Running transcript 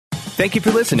Thank you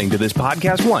for listening to this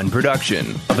Podcast One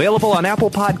production. Available on Apple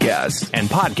Podcasts and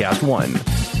Podcast One.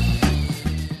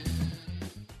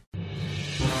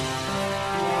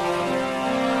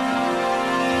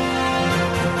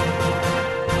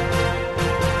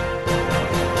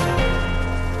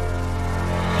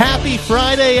 Happy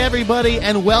Friday, everybody,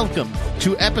 and welcome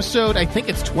to episode, I think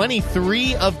it's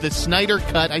 23 of the Sneider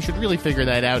Cut. I should really figure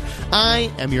that out.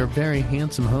 I am your very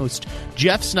handsome host,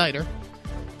 Jeff Sneider,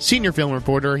 senior film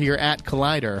reporter here at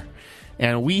Collider,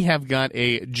 and we have got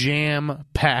a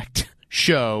jam-packed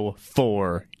show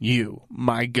for you.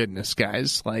 My goodness,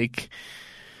 guys. I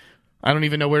don't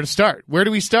even know where to start. Where do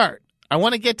we start? I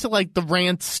want to get to, the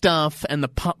rant stuff and the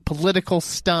political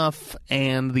stuff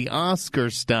and the Oscar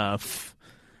stuff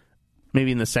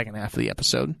maybe in the second half of the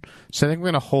episode. So I think we're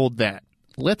going to hold that.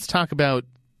 Let's talk about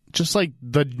just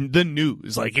the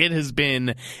news. It has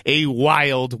been a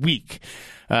wild week.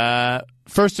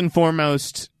 First and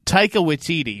foremost, Taika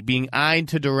Waititi being eyed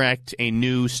to direct a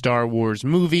new Star Wars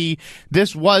movie.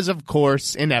 This was, of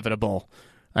course, inevitable.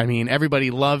 I mean, everybody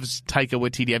loves Taika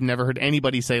Waititi. I've never heard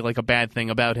anybody say a bad thing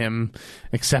about him,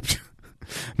 except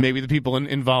maybe the people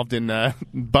involved in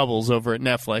Bubbles over at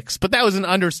Netflix. But that was an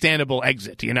understandable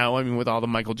exit, with all the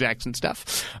Michael Jackson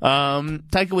stuff. Taika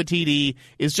Waititi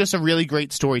is just a really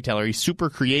great storyteller. He's super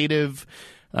creative.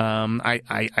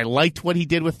 I liked what he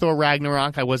did with Thor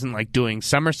Ragnarok. I wasn't doing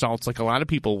somersaults like a lot of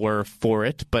people were for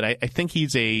it, but I think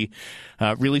he's a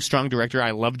really strong director.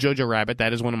 I love Jojo Rabbit.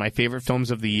 That is one of my favorite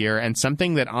films of the year, and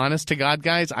something that, honest to God,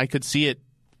 guys, I could see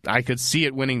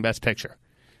it winning Best Picture.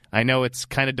 I know it's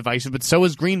kind of divisive, but so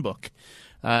is Green Book.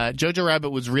 Jojo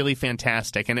Rabbit was really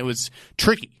fantastic, and it was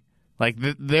tricky.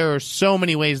 There are so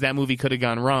many ways that movie could have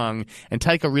gone wrong, and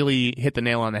Taika really hit the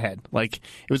nail on the head. It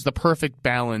was the perfect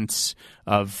balance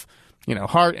of,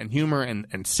 heart and humor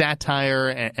and satire,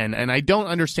 and I don't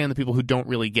understand the people who don't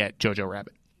really get Jojo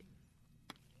Rabbit.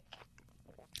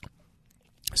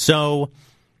 So,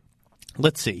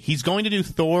 let's see. He's going to do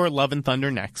Thor, Love and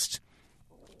Thunder next.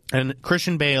 And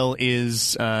Christian Bale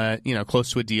is,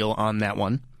 close to a deal on that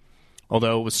one.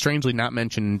 Although it was strangely not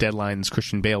mentioned in Deadline's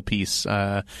Christian Bale piece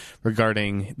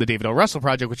regarding the David O. Russell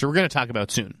project, which we're going to talk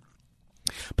about soon.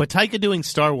 But Taika doing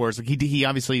Star Wars, he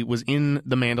obviously was in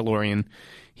The Mandalorian.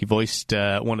 He voiced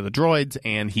one of the droids,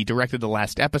 and he directed the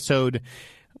last episode,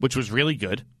 which was really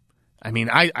good. I mean,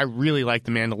 I really like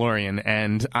The Mandalorian,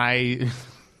 and I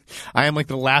am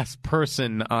the last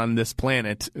person on this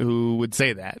planet who would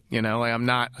say that. I'm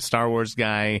not a Star Wars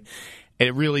guy.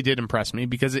 It really did impress me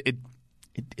because it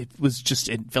was just,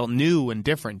 it felt new and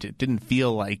different. It didn't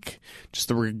feel like just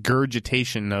the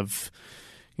regurgitation of,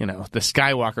 the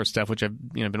Skywalker stuff, which I've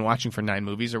been watching for 9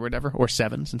 movies or whatever, or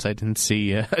 7 since I didn't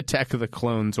see Attack of the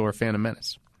Clones or Phantom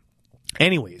Menace.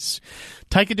 Anyways,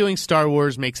 Taika doing Star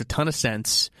Wars makes a ton of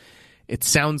sense. It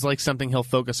sounds like something he'll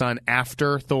focus on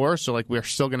after Thor, so we're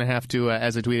still going to have to,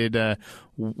 as I tweeted,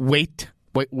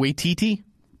 Waititi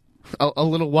a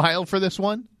little while for this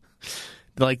one.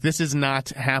 This is not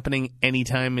happening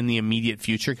anytime in the immediate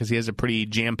future because he has a pretty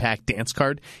jam-packed dance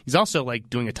card. He's also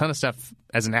doing a ton of stuff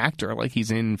as an actor.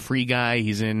 He's in Free Guy.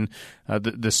 He's in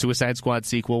the Suicide Squad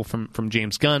sequel from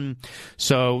James Gunn.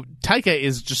 So Taika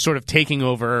is just sort of taking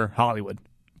over Hollywood.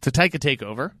 It's a Taika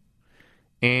takeover,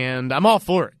 and I'm all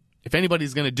for it. If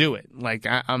anybody's going to do it,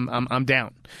 I'm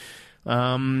down.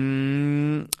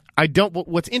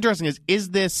 What's interesting is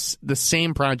this the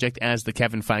same project as the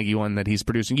Kevin Feige one that he's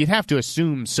producing? You'd have to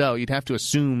assume so. You'd have to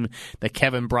assume that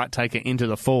Kevin brought Taika into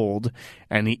the fold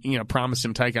and he, promised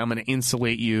him, Taika, I'm going to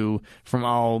insulate you from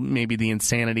all maybe the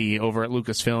insanity over at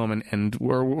Lucasfilm and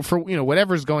for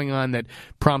whatever's going on that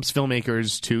prompts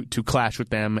filmmakers to clash with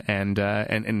them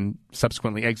and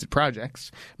subsequently exit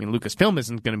projects. I mean, Lucasfilm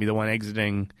isn't going to be the one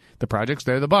exiting the projects.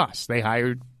 They're the boss. They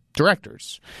hired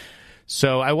directors.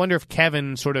 So I wonder if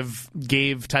Kevin sort of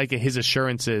gave Taika his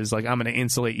assurances, I'm going to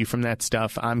insulate you from that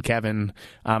stuff. I'm Kevin.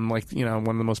 I'm one of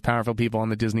the most powerful people on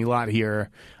the Disney lot here.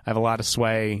 I have a lot of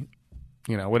sway.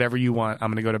 Whatever you want, I'm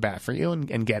going to go to bat for you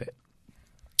and get it.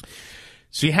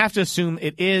 So you have to assume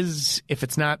it is. If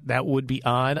it's not, that would be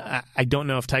odd. I don't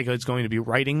know if Taika is going to be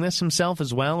writing this himself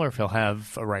as well, or if he'll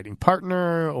have a writing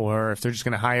partner, or if they're just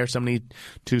going to hire somebody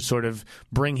to sort of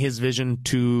bring his vision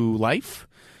to life.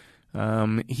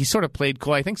 He sort of played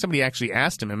coy. I think somebody actually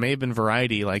asked him, it may have been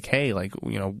Variety, hey,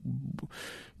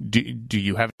 do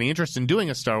you have any interest in doing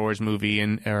a Star Wars movie,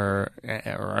 or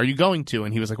are you going to?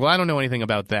 And he was like, well, I don't know anything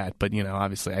about that, but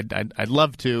obviously I'd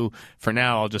love to. For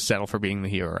now, I'll just settle for being the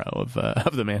hero of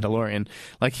The Mandalorian.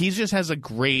 He just has a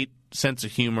great sense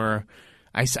of humor.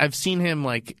 I've seen him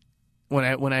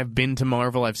when I've been to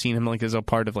Marvel, I've seen him like as a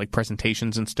part of like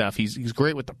presentations and stuff. He's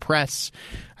great with the press.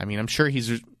 I mean, I'm sure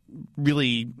he's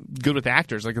really good with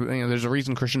actors. Like, there's a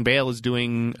reason Christian Bale is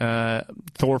doing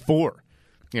Thor 4.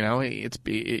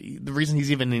 The reason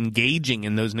he's even engaging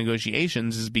in those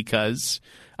negotiations is because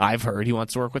I've heard he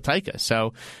wants to work with Taika.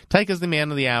 So Taika's the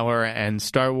man of the hour, and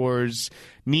Star Wars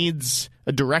needs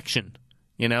a direction.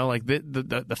 Like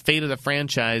the fate of the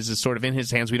franchise is sort of in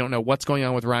his hands. We don't know what's going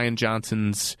on with Rian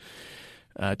Johnson's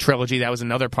trilogy. That was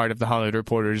another part of the Hollywood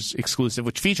Reporter's exclusive,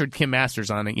 which featured Kim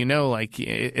Masters on it.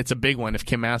 It's a big one if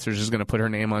Kim Masters is going to put her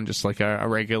name on just like a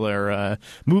regular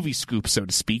movie scoop, so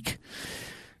to speak.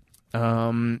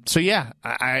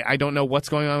 I don't know what's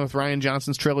going on with Rian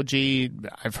Johnson's trilogy.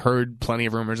 I've heard plenty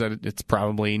of rumors that it's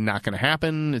probably not going to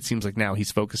happen. It seems like now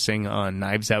he's focusing on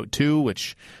Knives Out 2,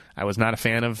 which I was not a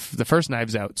fan of the first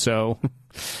Knives Out. So,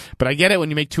 but I get it. When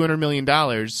you make $200 million,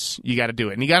 you got to do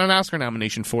it. And he got an Oscar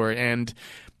nomination for it. And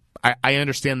I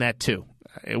understand that too.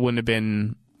 It wouldn't have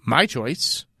been my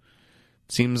choice.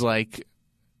 Seems like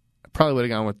probably would have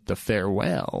gone with The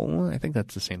Farewell. I think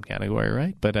that's the same category,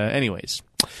 right? But anyways,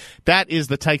 that is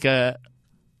the Taika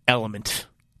element.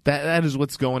 That is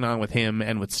what's going on with him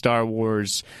and with Star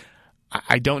Wars.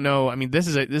 I don't know. I mean, this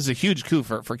is a huge coup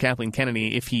for Kathleen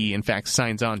Kennedy if he in fact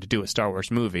signs on to do a Star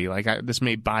Wars movie. Like this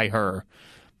may buy her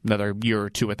another year or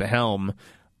two at the helm,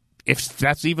 if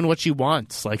that's even what she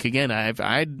wants. Like again,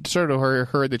 I'd sort of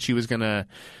heard that she was going to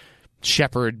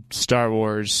shepherd Star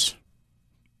Wars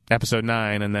Episode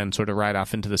 9 and then sort of ride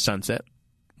off into the sunset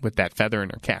with that feather in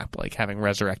her cap, like having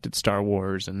resurrected Star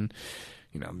Wars and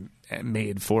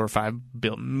made 4 or 5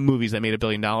 movies that made $1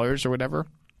 billion or whatever.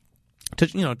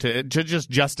 To just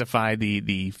justify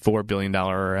the $4 billion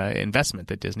investment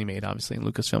that Disney made, obviously, in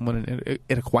Lucasfilm when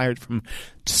it acquired from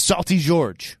Salty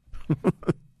George. We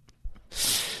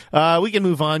can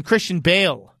move on. Christian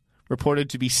Bale reported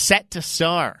to be set to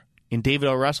star in David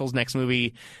O. Russell's next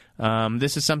movie.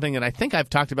 This is something that I think I've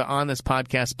talked about on this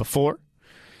podcast before.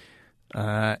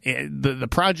 The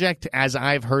project, as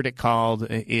I've heard it called,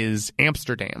 is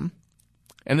Amsterdam.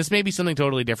 And this may be something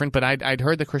totally different, but I'd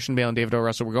heard that Christian Bale and David O.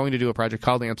 Russell were going to do a project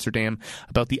called Amsterdam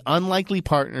about the unlikely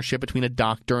partnership between a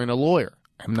doctor and a lawyer.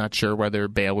 I'm not sure whether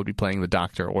Bale would be playing the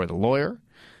doctor or the lawyer.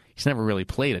 He's never really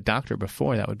played a doctor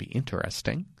before. That would be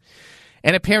interesting.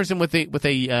 And it pairs him with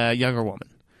a younger woman.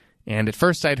 And at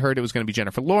first I'd heard it was going to be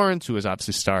Jennifer Lawrence, who has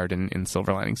obviously starred in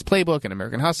Silver Linings Playbook and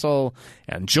American Hustle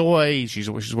and Joy.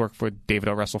 She's worked for David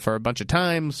O. Russell for a bunch of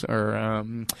times.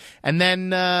 And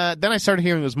then I started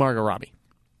hearing it was Margot Robbie.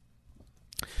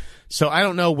 So I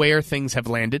don't know where things have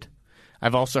landed.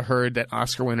 I've also heard that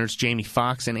Oscar winners Jamie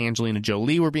Foxx and Angelina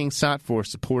Jolie were being sought for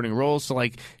supporting roles. So,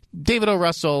 like, David O.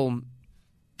 Russell,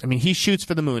 I mean, he shoots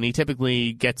for the moon. He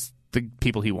typically gets the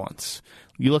people he wants.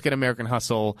 You look at American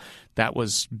Hustle, that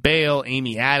was Bale,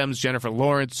 Amy Adams, Jennifer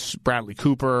Lawrence, Bradley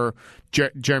Cooper,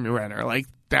 Jeremy Renner. Like,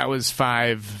 that was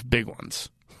 5 big ones.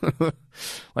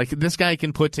 Like, this guy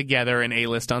can put together an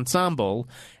A-list ensemble,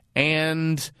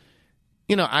 and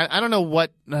I don't know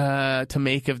what to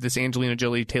make of this Angelina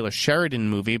Jolie Taylor Sheridan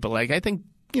movie, but like I think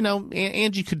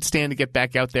Angie could stand to get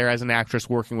back out there as an actress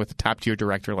working with a top tier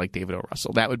director like David O.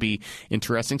 Russell. That would be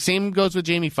interesting. Same goes with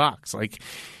Jamie Foxx. Like,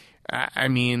 I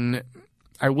mean,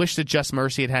 I wish that Just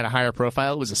Mercy had a higher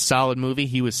profile. It was a solid movie.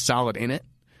 He was solid in it.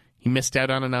 He missed out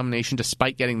on a nomination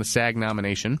despite getting the SAG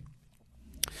nomination.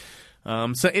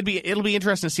 So it'll be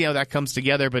interesting to see how that comes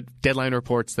together. But Deadline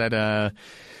reports that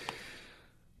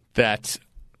this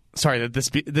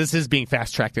is being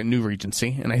fast tracked at New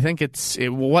Regency, and I think I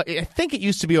think it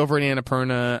used to be over at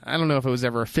Annapurna. I don't know if it was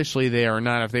ever officially there or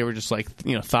not. If they were just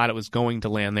thought it was going to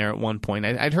land there at one point.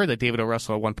 I'd heard that David O.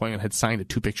 Russell at one point had signed a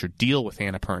 2-picture deal with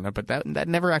Annapurna, but that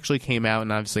never actually came out.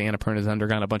 And obviously Annapurna has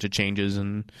undergone a bunch of changes,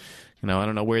 and I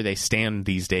don't know where they stand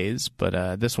these days.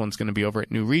 But this one's going to be over at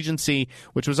New Regency,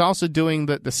 which was also doing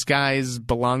the Skies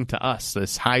Belong to Us,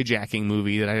 this hijacking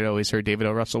movie that I'd always heard David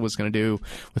O. Russell was going to do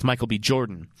with Michael B.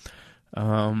 Jordan.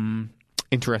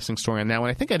 Interesting story on that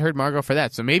one. I think I'd heard Margot for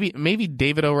that. So maybe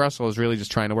David O. Russell is really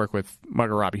just trying to work with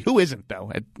Margot Robbie, who isn't,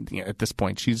 though, at this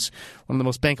point. She's one of the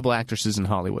most bankable actresses in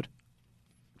Hollywood.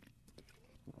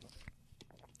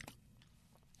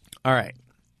 All right.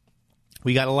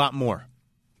 We got a lot more.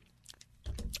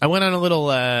 I went on a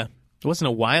little, it wasn't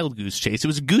a wild goose chase. It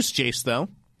was a goose chase, though,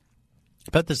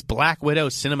 about this Black Widow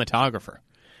cinematographer.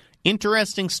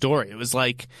 Interesting story. It was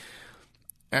like,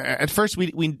 at first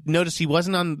we noticed he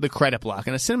wasn't on the credit block,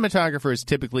 and a cinematographer is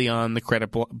typically on the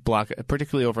credit block,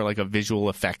 particularly over like a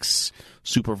visual effects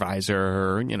supervisor,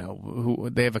 or, who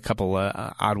they have a couple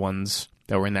odd ones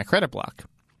that were in that credit block.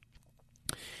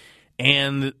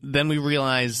 And then we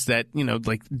realized that,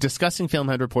 like Discussing Film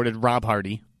had reported Rob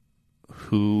Hardy,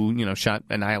 who, shot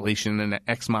Annihilation and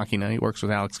Ex Machina, he works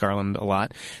with Alex Garland a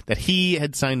lot, that he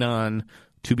had signed on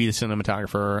to be the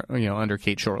cinematographer, under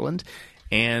Kate Shortland.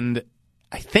 And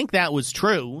I think that was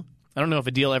true. I don't know if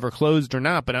a deal ever closed or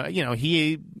not, but,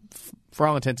 he, for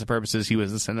all intents and purposes, he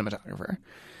was the cinematographer.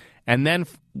 And then,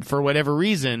 for whatever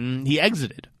reason, he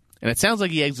exited. And it sounds like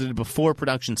he exited before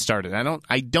production started.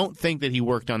 I don't think that he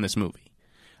worked on this movie.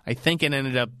 I think it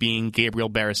ended up being Gabriel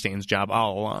Beristain's job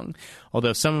all along.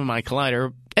 Although some of my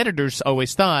Collider editors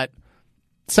always thought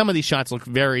some of these shots look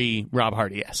very Rob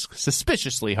Hardy-esque,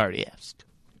 suspiciously Hardy-esque.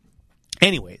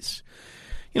 Anyways,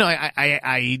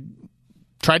 I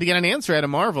tried to get an answer out of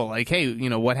Marvel, like, hey,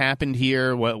 what happened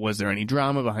here? What was there any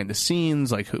drama behind the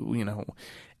scenes? Like, who,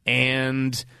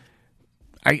 and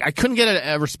I couldn't get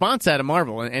a response out of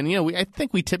Marvel, and I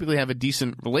think we typically have a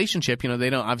decent relationship. They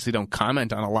don't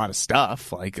comment on a lot of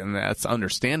stuff, and that's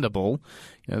understandable.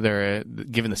 They're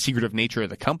given the secretive nature of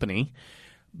the company,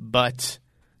 but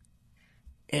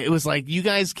it was like, you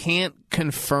guys can't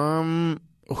confirm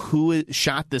who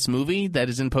shot this movie that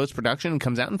is in post production and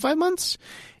comes out in 5 months.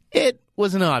 It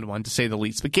was an odd one, to say the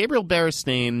least. But Gabriel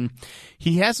Beristain,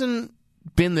 he hasn't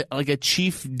been a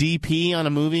chief DP on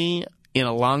a movie in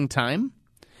a long time.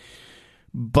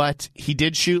 But he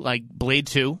did shoot, Blade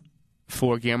 2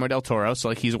 for Guillermo del Toro. So,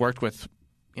 he's worked with,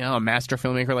 a master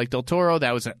filmmaker like del Toro.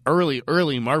 That was an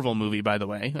early Marvel movie, by the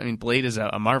way. I mean, Blade is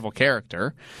a Marvel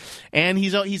character. And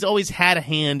he's always had a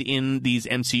hand in these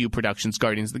MCU productions,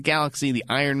 Guardians of the Galaxy, the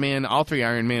Iron Man, all 3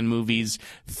 Iron Man movies,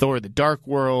 Thor: The Dark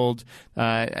World.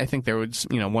 I think there was,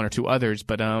 1 or 2 others.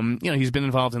 But, he's been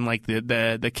involved in,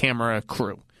 the camera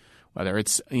crew. Whether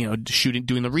it's doing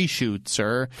the reshoots,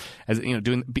 or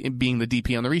being the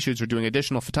DP on the reshoots, or doing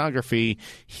additional photography,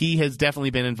 he has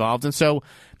definitely been involved. And so,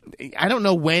 I don't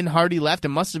know when Hardy left. It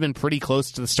must have been pretty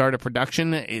close to the start of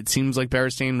production. It seems like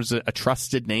Beristain was a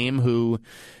trusted name who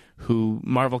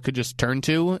Marvel could just turn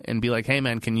to and be like, "Hey,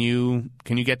 man, can you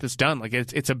get this done?"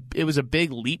 It was a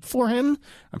big leap for him.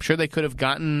 I'm sure they could have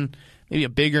gotten maybe a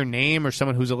bigger name or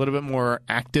someone who's a little bit more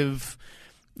active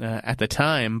at the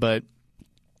time, but.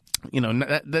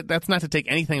 That's not to take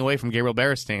anything away from Gabriel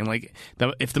Beristain.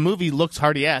 If the movie looks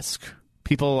Hardy-esque,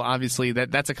 people obviously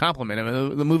that's a compliment. I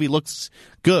mean, the movie looks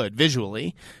good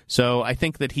visually, so I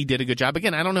think that he did a good job.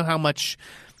 Again, I don't know how much,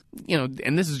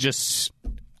 and this is just.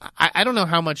 I don't know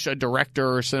how much a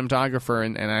director or cinematographer,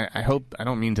 and I hope I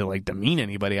don't mean to demean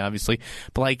anybody, obviously,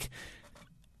 but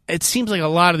it seems like a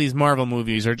lot of these Marvel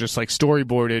movies are just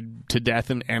storyboarded to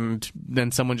death, and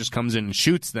then someone just comes in and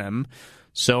shoots them.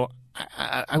 So.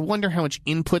 I wonder how much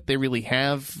input they really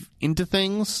have into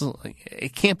things.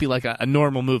 It can't be like a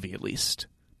normal movie, at least.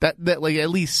 That at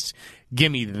least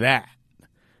give me that.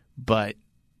 But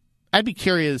I'd be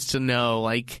curious to know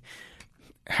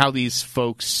how these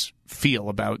folks feel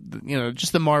about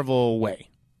just the Marvel way,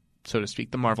 so to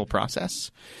speak, the Marvel process.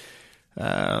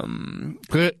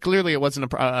 Clearly, it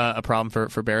wasn't a problem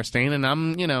for Beristain, and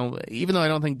I'm even though I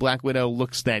don't think Black Widow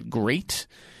looks that great.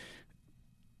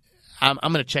 I'm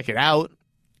going to check it out,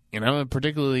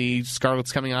 particularly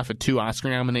Scarlett's coming off of 2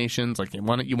 Oscar nominations. You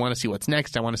want to see what's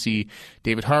next. I want to see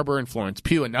David Harbour and Florence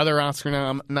Pugh, another Oscar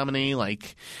nominee.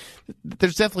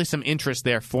 There's definitely some interest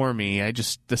there for me.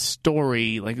 The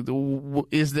story,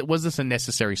 was this a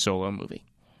necessary solo movie?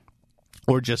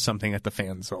 Or just something that the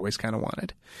fans always kind of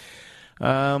wanted?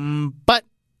 But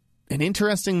an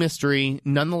interesting mystery,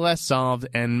 nonetheless solved,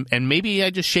 and maybe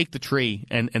I just shake the tree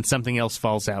and something else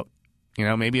falls out.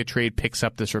 Maybe a trade picks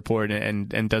up this report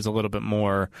and does a little bit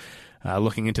more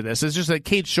looking into this. It's just that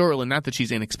Kate Shortland, not that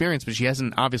she's inexperienced, but she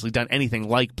hasn't obviously done anything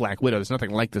like Black Widow. There's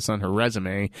nothing like this on her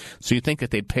resume. So you think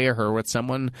that they'd pair her with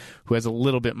someone who has a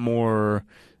little bit more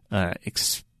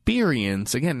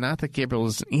experience. Again, not that Gabriel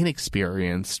is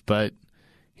inexperienced, but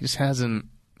he just hasn't.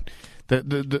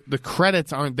 The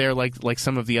credits aren't there like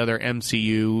some of the other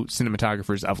MCU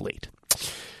cinematographers of late.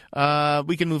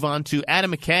 We can move on to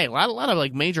Adam McKay. A lot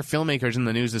of major filmmakers in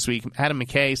the news this week. Adam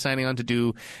McKay signing on to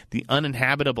do The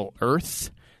Uninhabitable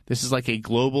Earth. This is a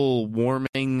global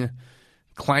warming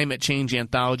climate change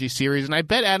anthology series, and I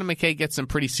bet Adam McKay gets some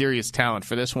pretty serious talent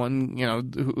for this one,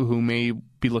 who may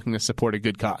be looking to support a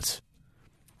good cause.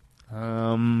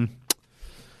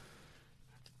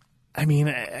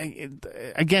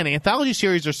 Again, anthology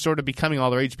series are sort of becoming all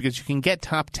the rage because you can get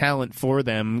top talent for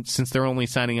them since they're only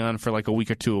signing on for a week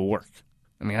or 2 of work.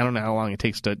 I don't know how long it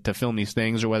takes to film these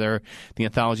things, or whether the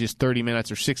anthology is 30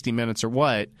 minutes or 60 minutes or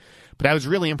what, but I was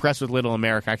really impressed with Little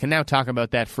America. I can now talk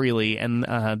about that freely, and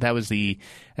that was an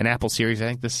Apple series. I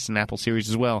think this is an Apple series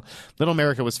as well. Little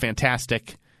America was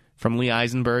fantastic. from Lee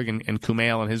Eisenberg and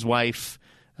Kumail and his wife,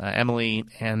 Emily.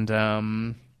 And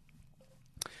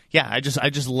I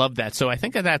just love that. So I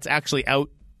think that's actually out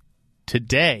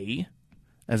today,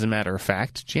 as a matter of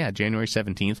fact. Yeah, January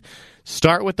 17th.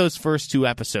 Start with those first 2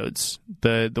 episodes.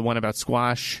 The one about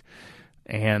squash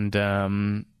and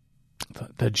the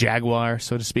jaguar,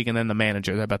 so to speak, and then the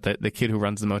manager, about the kid who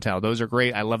runs the motel. Those are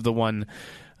great. I love the one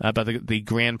about the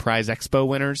grand prize expo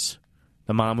winners,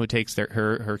 the mom who takes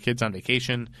her kids on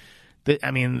vacation.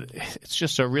 It's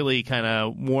just a really kind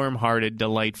of warm-hearted,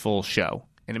 delightful show,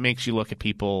 and it makes you look at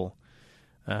people,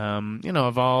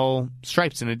 of all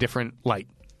stripes in a different light.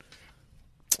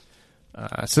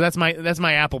 So that's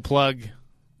my Apple plug.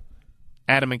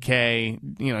 Adam McKay,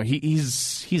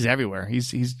 he's everywhere.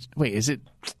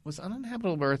 Was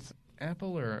Uninhabitable Earth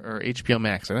Apple or HBO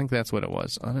Max? I think that's what it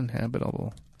was.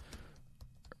 Uninhabitable.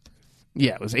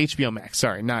 Yeah, it was HBO Max.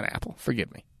 Sorry, not Apple.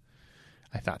 Forgive me.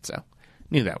 I thought so.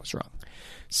 Knew that was wrong.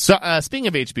 So, speaking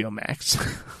of HBO Max,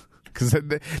 because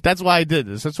that's why I did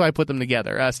this. That's why I put them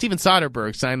together. Steven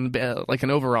Soderbergh signed like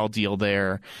an overall deal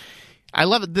there. I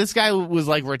love it. This guy was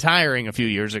like retiring a few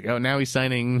years ago. Now he's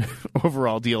signing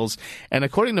overall deals. And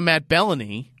according to Matt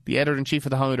Bellany, the editor-in-chief of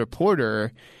The Hollywood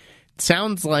Reporter, it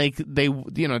sounds like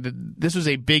this was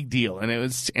a big deal.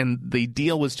 And the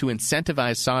deal was to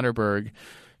incentivize Soderbergh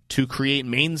to create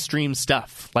mainstream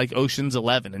stuff like Ocean's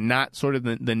 11 and not sort of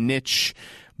the niche,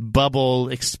 bubble,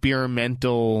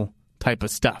 experimental type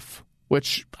of stuff,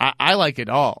 which I like it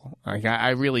all. Like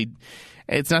I really...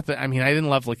 It's not that, I didn't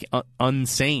love like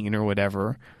Unsane or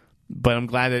whatever, but I'm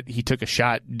glad that he took a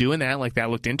shot doing that. Like, that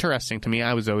looked interesting to me.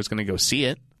 I was always going to go see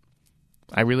it.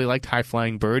 I really liked High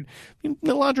Flying Bird.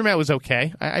 The Laundromat was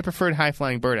okay. I preferred High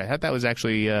Flying Bird. I thought that was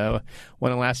actually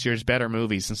one of last year's better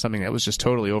movies and something that was just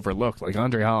totally overlooked. Like,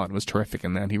 Andre Holland was terrific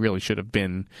in that. He really should have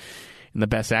been in the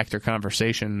Best Actor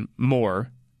conversation more.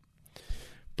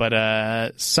 But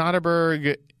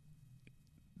Soderbergh,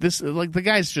 the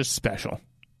guy's just special.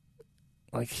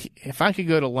 Like, if I could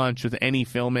go to lunch with any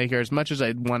filmmaker, as much as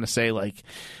I'd want to say, like,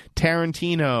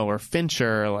 Tarantino or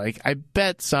Fincher, like, I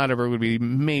bet Soderbergh would be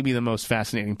maybe the most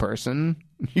fascinating person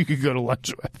you could go to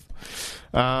lunch with.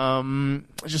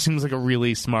 It just seems like a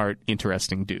really smart,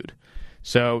 interesting dude.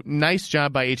 So, nice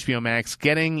job by HBO Max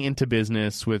getting into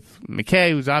business with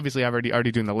McKay, who's obviously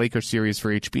already doing the Lakers series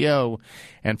for HBO,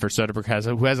 and for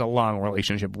Soderbergh, who has a long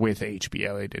relationship with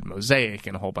HBO. They did Mosaic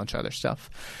and a whole bunch of other stuff.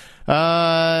 We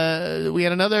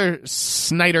had another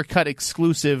Sneider Cut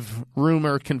exclusive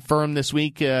rumor confirmed this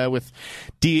week with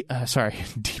Priyanka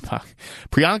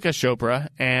Chopra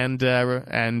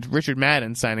and Richard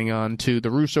Madden signing on to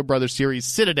the Russo brothers series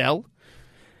Citadel.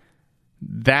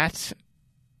 That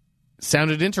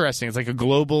sounded interesting. It's like a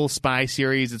global spy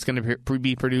series. It's going to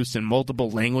be produced in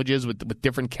multiple languages with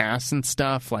different casts and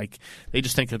stuff. Like, they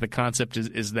just think that the concept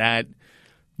is that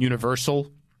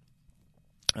universal.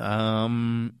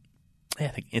 I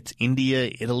think it's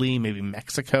India, Italy, maybe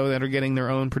Mexico that are getting their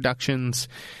own productions.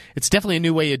 It's definitely a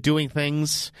new way of doing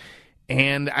things,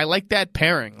 and I like that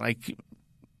pairing. Like,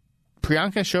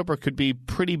 Priyanka Chopra could be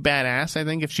pretty badass, I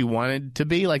think, if she wanted to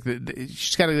be. Like,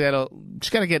 she's got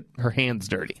to get her hands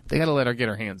dirty. They got to let her get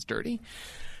her hands dirty.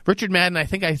 Richard Madden, I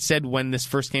think I said when this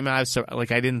first came out, so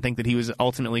like I didn't think that he was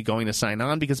ultimately going to sign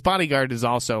on, because Bodyguard is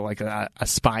also like a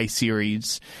spy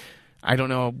series. I don't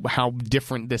know how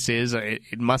different this is.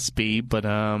 It must be, but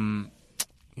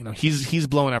he's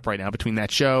blowing up right now between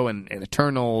that show and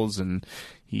Eternals, and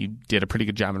he did a pretty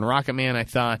good job in Rocket Man, I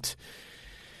thought.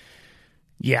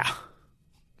 Yeah,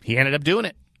 he ended up doing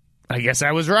it. I guess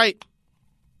I was right.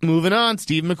 Moving on,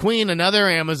 Steve McQueen, another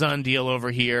Amazon deal over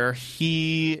here.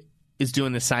 He is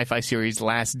doing the sci-fi series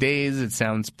Last Days. It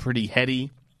sounds pretty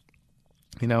heady.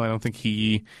 I don't think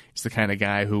he is the kind of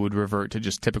guy who would revert to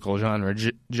just typical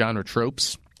genre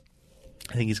tropes.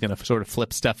 I think he's going to sort of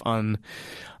flip stuff on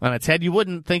its head. You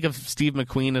wouldn't think of Steve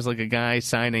McQueen as like a guy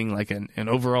signing like an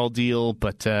overall deal,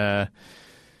 but I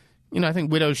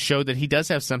think Widows showed that he does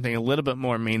have something a little bit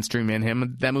more mainstream in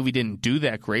him. That movie didn't do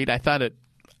that great. I thought it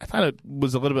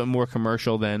was a little bit more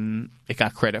commercial than it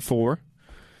got credit for.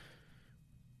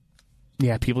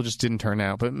 Yeah, people just didn't turn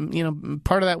out. But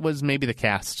part of that was maybe the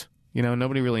cast.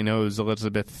 Nobody really knows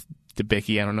Elizabeth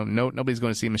Debicki. I don't know. Nobody's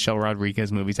going to see Michelle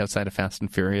Rodriguez movies outside of Fast and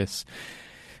Furious.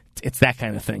 It's that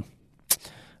kind of thing.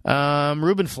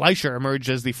 Ruben Fleischer emerged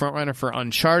as the frontrunner for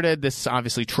Uncharted. This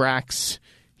obviously tracks.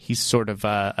 He's sort of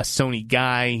a Sony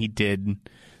guy. He did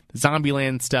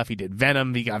Zombieland stuff. He did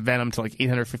Venom. He got Venom to like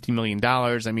 $850 million.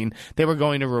 They were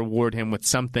going to reward him with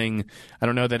something. I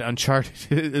don't know that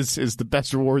Uncharted is the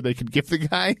best reward they could give the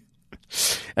guy.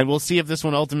 And we'll see if this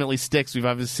one ultimately sticks. We've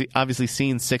obviously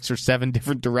seen 6 or 7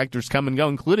 different directors come and go,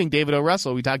 including David O.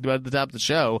 Russell, we talked about at the top of the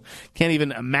show. Can't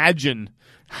even imagine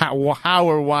how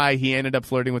or why he ended up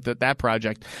flirting with that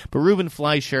project. But Ruben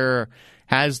Fleischer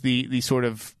has the sort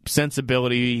of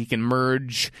sensibility. He can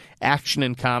merge action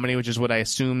and comedy, which is what I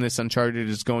assume this Uncharted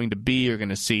is going to be. You're going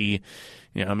to see,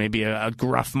 maybe a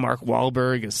gruff Mark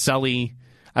Wahlberg, a Sully.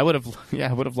 I would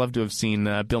have loved to have seen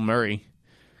Bill Murray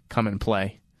come and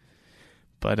play.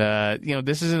 But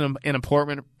this is an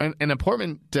important. I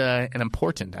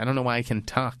don't know why I can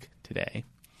talk today.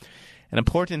 An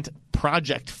important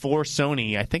project for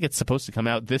Sony. I think it's supposed to come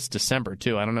out this December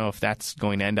too. I don't know if that's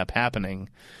going to end up happening.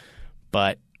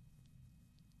 But,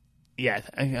 yeah,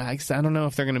 I don't know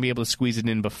if they're going to be able to squeeze it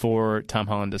in before Tom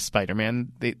Holland does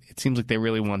Spider-Man. It seems like they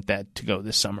really want that to go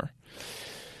this summer.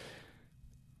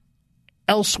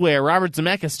 Elsewhere, Robert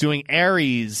Zemeckis doing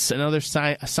Ares, another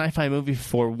sci-fi movie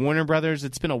for Warner Brothers.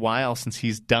 It's been a while since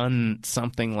he's done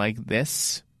something like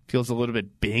this. Feels a little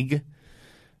bit big.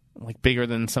 Like bigger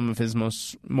than some of his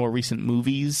more recent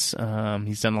movies.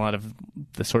 He's done a lot of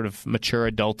the sort of mature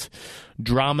adult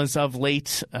dramas of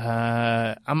late.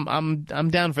 I'm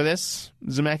down for this.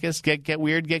 Zemeckis, get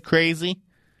weird, get crazy.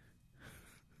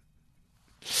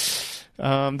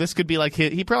 This could be like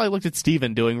he probably looked at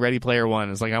Steven doing Ready Player One.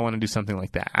 It's like, I want to do something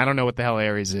like that. I don't know what the hell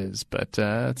Ares is, but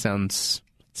it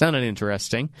sounded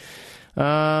interesting.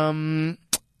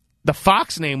 The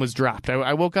Fox name was dropped.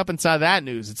 I woke up and saw that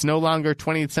news. It's no longer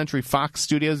 20th Century Fox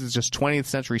Studios. It's just 20th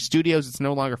Century Studios. It's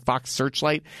no longer Fox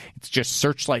Searchlight. It's just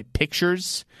Searchlight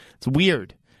Pictures. It's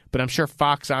weird. But I'm sure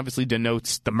Fox obviously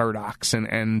denotes the Murdochs,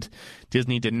 and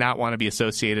Disney did not want to be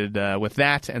associated with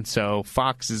that. And so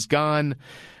Fox is gone.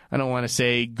 I don't want to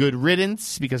say good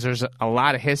riddance because there's a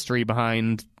lot of history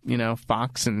behind,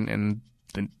 Fox and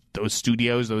those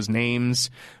studios, those names.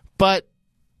 But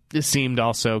this seemed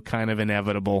also kind of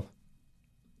inevitable.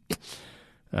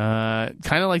 Kind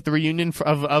of like the reunion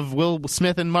of Will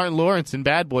Smith and Martin Lawrence in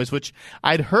Bad Boys, which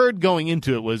I'd heard going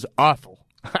into it was awful.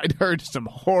 I'd heard some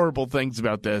horrible things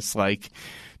about this, like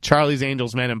Charlie's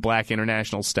Angels, Men in Black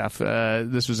international stuff.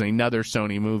 This was another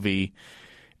Sony movie,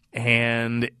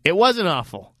 and it wasn't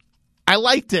awful. I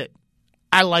liked it.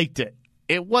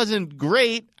 It wasn't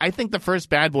great. I think the first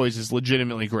Bad Boys is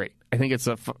legitimately great. I think it's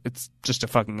just a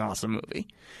fucking awesome movie.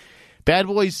 Bad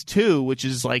Boys 2, which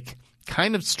is like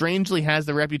kind of strangely has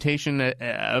the reputation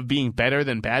of being better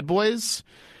than Bad Boys,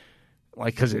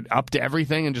 like because it upped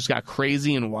everything and just got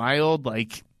crazy and wild.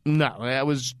 Like, no, that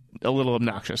was a little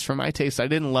obnoxious for my taste. I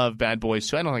didn't love Bad Boys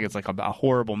 2. I don't think it's like a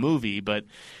horrible movie, but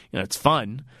it's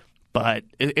fun. But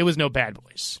it was no Bad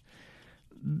Boys.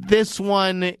 This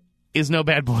one is no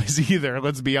Bad Boys either,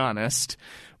 let's be honest.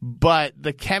 But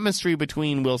the chemistry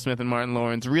between Will Smith and Martin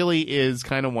Lawrence really is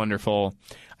kind of wonderful.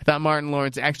 I thought Martin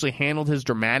Lawrence actually handled his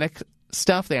dramatic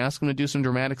stuff. They asked him to do some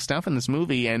dramatic stuff in this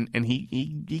movie, and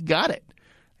he got it.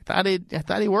 I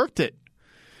thought he worked it.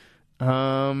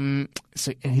 So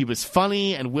he was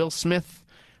funny, and Will Smith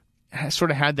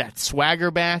sort of had that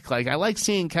swagger back. Like, I like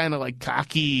seeing kind of like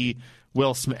cocky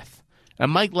Will Smith.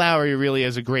 And Mike Lowry really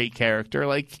is a great character.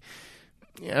 Like,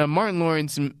 Martin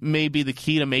Lawrence may be the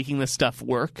key to making this stuff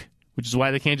work, which is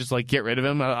why they can't just like get rid of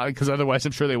him, because otherwise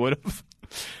I'm sure they would have.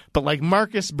 But like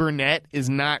Marcus Burnett is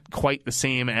not quite the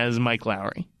same as Mike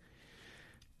Lowry.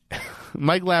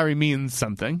 Mike Lowry means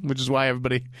something, which is why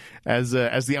everybody, as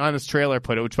the Honest Trailer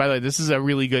put it, which by the way, this is a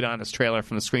really good Honest Trailer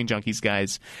from the Screen Junkies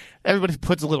guys. Everybody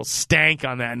puts a little stank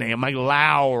on that name, Mike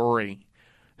Lowry.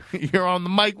 You're on the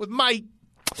mic with Mike.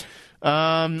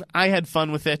 I had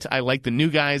fun with it. I like the new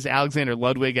guys. Alexander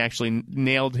Ludwig actually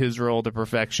nailed his role to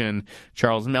perfection.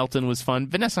 Charles Melton was fun.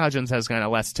 Vanessa Hudgens has kind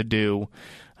of less to do.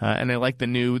 And I like the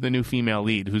new female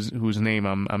lead, whose name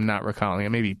I'm not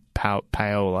recalling. Maybe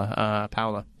Paola.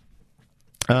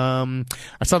 I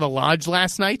saw The Lodge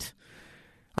last night.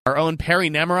 Our own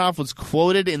Perry Nemiroff was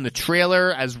quoted in the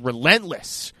trailer as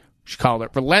relentless. She called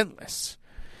it relentless.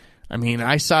 I mean,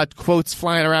 I saw quotes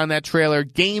flying around that trailer.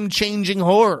 Game-changing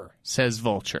horror, says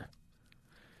Vulture.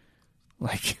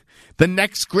 Like, the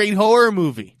next great horror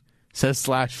movie, says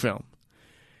Slash Film.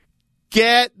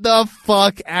 Get the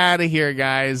fuck out of here,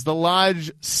 guys. The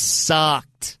Lodge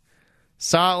sucked.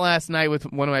 Saw it last night with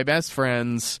one of my best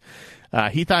friends.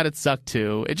 He thought it sucked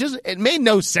too. It made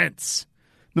no sense.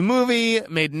 The movie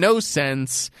made no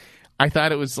sense. I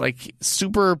thought it was like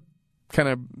super kind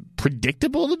of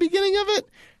predictable at the beginning of it.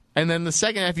 And then the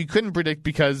second half you couldn't predict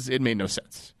because it made no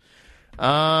sense.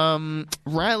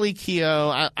 Riley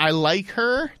Keough, I like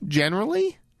her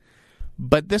generally,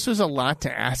 but this was a lot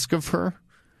to ask of her.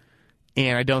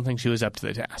 And I don't think she was up to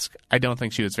the task. I don't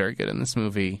think she was very good in this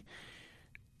movie.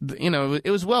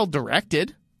 it was well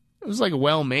directed. It was like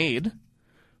well made,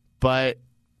 but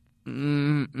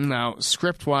no,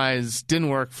 script wise didn't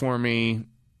work for me.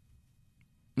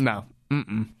 No,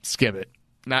 skip it.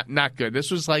 Not good.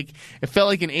 This was like, it felt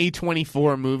like an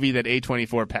A24 movie that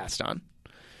A24 passed on.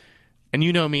 And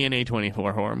you know me in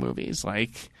A24 horror movies.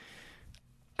 Like,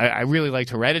 I really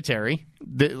liked Hereditary.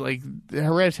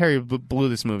 Hereditary blew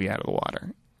this movie out of the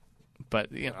water.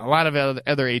 But a lot of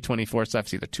other A24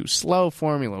 stuff's either too slow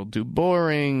for me, a little too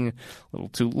boring, a little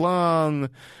too long.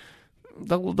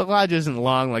 The Lodge isn't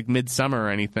long like Midsummer or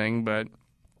anything, but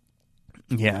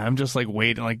yeah, I'm just like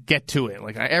waiting, like get to it.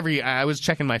 Like I was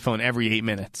checking my phone every 8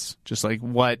 minutes, just like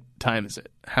what time is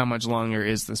it? How much longer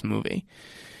is this movie?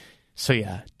 So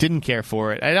yeah, didn't care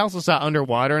for it. I also saw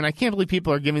Underwater, and I can't believe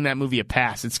people are giving that movie a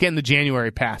pass. It's getting the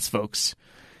January pass, folks.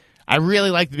 I really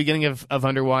liked the beginning of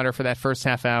Underwater for that first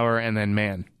half hour, and then,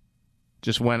 man,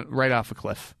 just went right off a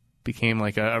cliff. Became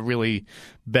like a really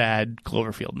bad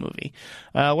Cloverfield movie.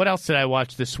 What else did I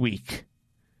watch this week?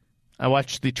 I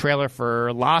watched the trailer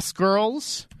for Lost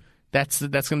Girls. That's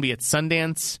going to be at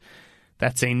Sundance.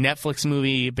 That's a Netflix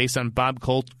movie based on Bob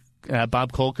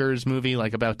Colker's movie,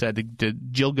 like about the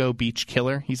Gilgo Beach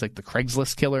killer. He's like the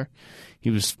Craigslist killer. He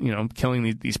was,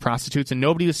 killing these prostitutes, and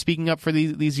nobody was speaking up for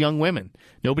these young women.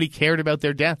 Nobody cared about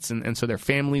their deaths, and so their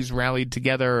families rallied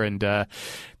together, and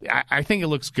I think it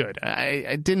looks good.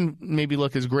 I didn't maybe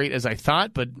look as great as I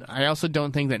thought, but I also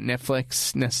don't think that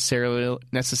Netflix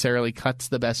necessarily cuts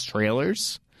the best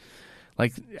trailers.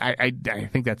 Like, I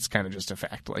think that's kind of just a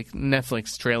fact. Like,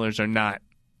 Netflix trailers are not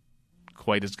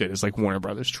quite as good as, like, Warner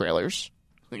Brothers trailers.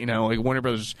 Like Warner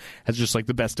Brothers has just like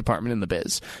the best department in the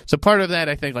biz. So part of that,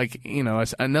 I think, like,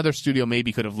 another studio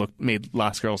maybe could have made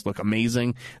Lost Girls look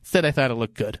amazing. Instead, I thought it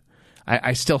looked good.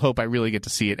 I still hope I really get to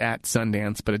see it at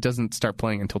Sundance, but it doesn't start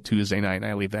playing until Tuesday night, and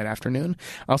I leave that afternoon.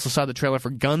 I also saw the trailer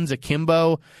for Guns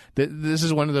Akimbo. This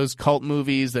is one of those cult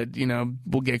movies that,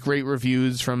 will get great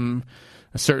reviews from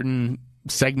a certain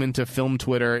segment of film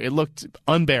Twitter. It looked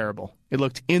unbearable. It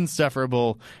looked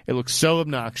insufferable. It looked so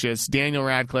obnoxious. Daniel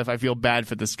Radcliffe, I feel bad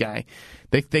for this guy.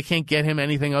 They can't get him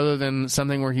anything other than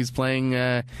something where he's playing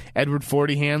Edward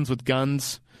Forty Hands with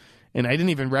guns. And I didn't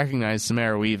even recognize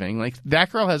Samara Weaving. Like,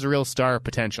 that girl has a real star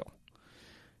potential.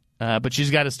 But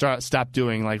she's got to stop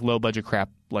doing, like, low-budget crap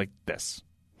like this.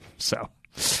 So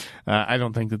I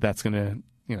don't think that's going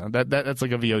to, that's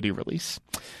like a VOD release.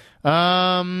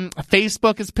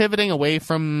 Facebook is pivoting away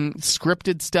from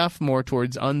scripted stuff more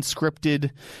towards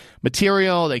unscripted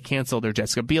material. They canceled their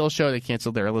Jessica Biel show. They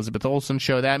canceled their Elizabeth Olsen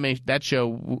show. That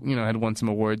show, had won some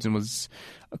awards and was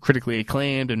critically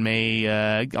acclaimed and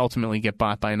may ultimately get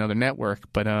bought by another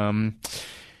network. But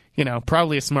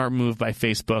probably a smart move by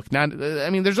Facebook.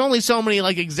 There's only so many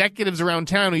like executives around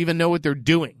town who even know what they're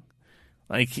doing.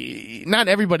 Like, not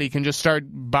everybody can just start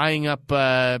buying up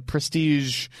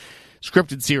prestige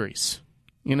scripted series.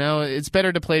 It's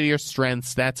better to play to your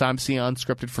strengths. That's obviously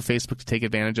unscripted for Facebook to take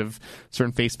advantage of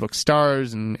certain Facebook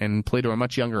stars and play to a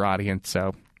much younger audience.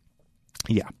 So,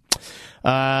 yeah.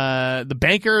 The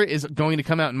Banker is going to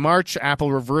come out in March.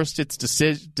 Apple reversed its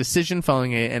decision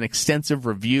following an extensive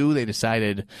review. They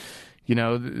decided,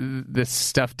 this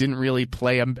stuff didn't really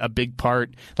play a big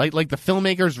part. Like the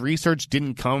filmmaker's research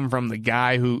didn't come from the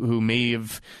guy who may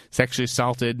have sexually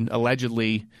assaulted,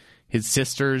 allegedly, his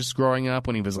sisters growing up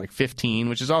when he was like 15,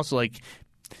 which is also like,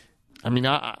 I'm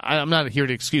not here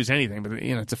to excuse anything, but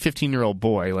it's a 15-year-old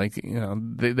boy. Like,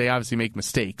 they obviously make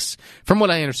mistakes. From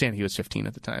what I understand, he was 15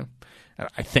 at the time,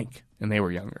 I think, and they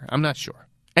were younger. I'm not sure.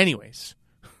 Anyways,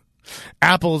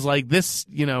 Apple's like, this,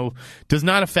 does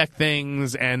not affect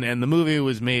things, and the movie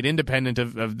was made independent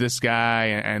of this guy,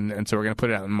 and so we're going to put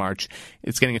it out in March.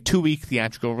 It's getting a 2-week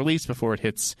theatrical release before it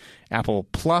hits Apple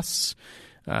Plus.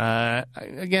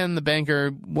 Again, The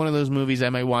Banker, one of those movies I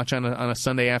might watch on a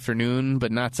Sunday afternoon,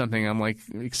 but not something I'm like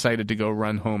excited to go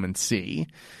run home and see.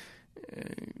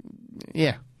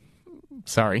 Yeah,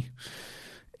 sorry.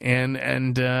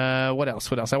 And what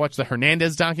else? I watched the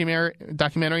Hernandez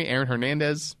documentary, Aaron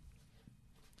Hernandez,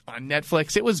 on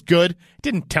Netflix. It was good. It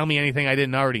didn't tell me anything I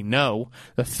didn't already know.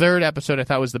 The third episode I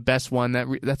thought was the best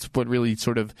one. That's what really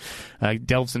sort of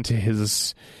delves into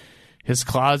his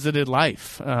closeted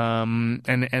life, and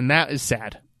that is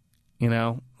sad.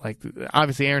 Like,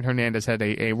 obviously Aaron Hernandez had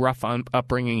a rough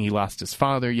upbringing. He lost his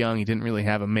father young. He didn't really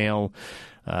have a male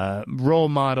role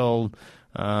model.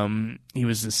 He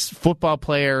was this football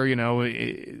player,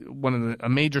 a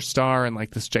major star in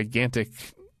like this gigantic,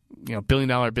 $1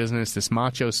 billion business, this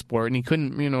macho sport, and he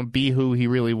couldn't, be who he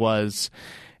really was.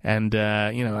 And,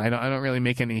 I don't really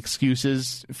make any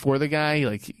excuses for the guy.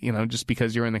 Like, just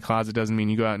because you're in the closet doesn't mean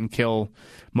you go out and kill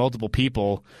multiple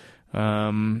people.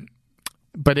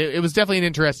 But it was definitely an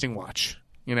interesting watch.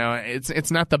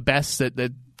 It's not the best that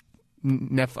of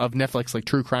Netflix, like,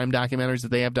 true crime documentaries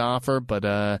that they have to offer, but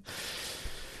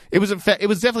it was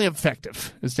definitely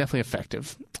effective. It was definitely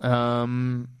effective.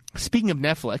 Speaking of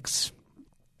Netflix,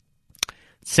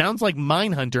 sounds like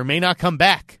Mindhunter may not come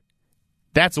back.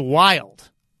 That's wild.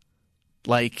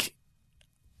 Like,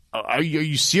 are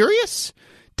you serious?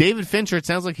 David Fincher, it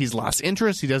sounds like he's lost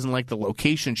interest. He doesn't like the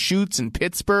location shoots in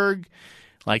Pittsburgh.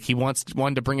 Like, he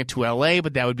wanted to bring it to L.A.,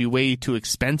 but that would be way too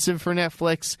expensive for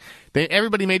Netflix.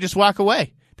 Everybody may just walk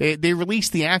away. They release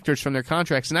the actors from their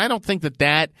contracts, and I don't think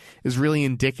that is really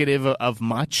indicative of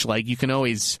much. Like, you can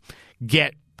always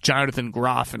get Jonathan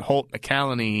Groff and Holt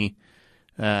McCallany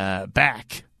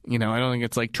back. I don't think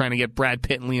it's like trying to get Brad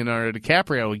Pitt and Leonardo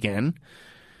DiCaprio again.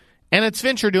 And it's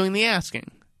Fincher doing the asking.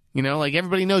 Like,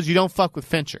 everybody knows you don't fuck with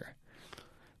Fincher.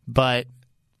 But,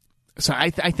 so I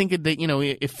think that,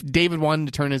 if David wanted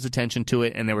to turn his attention to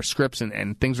it and there were scripts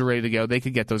and things were ready to go, they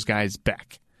could get those guys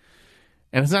back.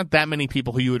 And it's not that many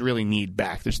people who you would really need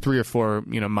back. There's 3 or 4,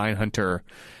 Mindhunter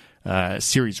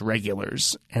series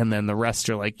regulars. And then the rest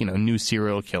are like, new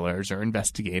serial killers or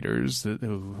investigators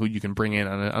who you can bring in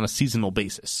on a seasonal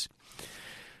basis.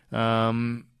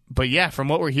 But yeah, from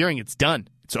what we're hearing, it's done.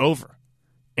 It's over.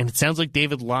 And it sounds like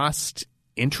David lost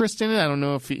interest in it. I don't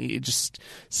know if it just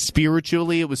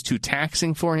spiritually it was too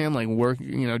taxing for him, like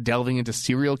delving into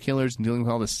serial killers and dealing with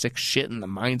all the sick shit in the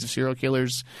minds of serial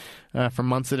killers for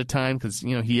months at a time, because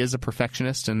he is a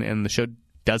perfectionist and the show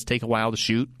does take a while to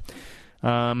shoot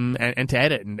and to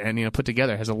edit and put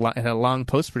together. It had a long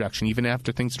post-production even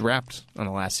after things had wrapped on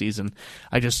the last season.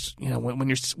 I just when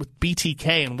you're with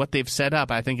BTK and what they've set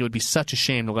up, I think it would be such a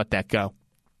shame to let that go.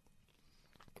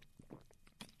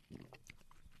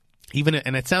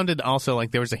 And it sounded also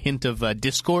like there was a hint of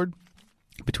discord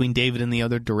between David and the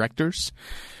other directors.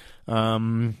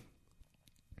 I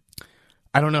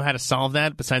don't know how to solve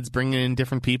that besides bringing in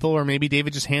different people, or maybe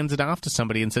David just hands it off to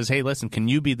somebody and says, hey, listen, can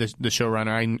you be the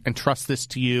showrunner? I entrust this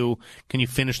to you. Can you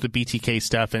finish the BTK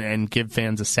stuff and give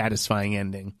fans a satisfying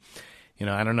ending?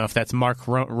 I don't know if that's Mark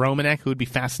Romanek, who would be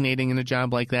fascinating in a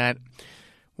job like that.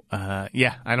 I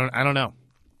don't know.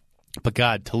 But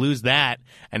God, to lose that,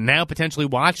 and now potentially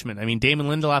Watchmen. I mean, Damon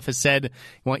Lindelof has said,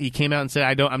 he came out and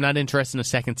said, I'm not interested in a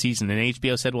second season. And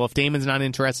HBO said, well, if Damon's not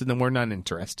interested, then we're not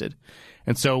interested.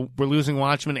 And so we're losing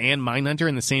Watchmen and Mindhunter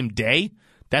in the same day?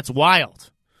 That's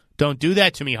wild. Don't do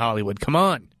that to me, Hollywood. Come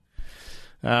on.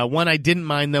 One I didn't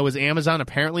mind, though, was Amazon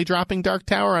apparently dropping Dark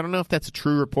Tower. I don't know if that's a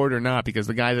true report or not, because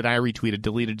the guy that I retweeted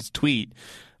deleted his tweet.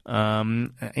 I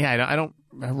don't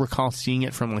recall seeing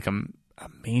it from like a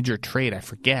major trade. I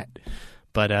forget.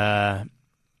 But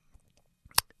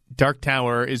Dark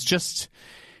Tower is just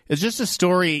a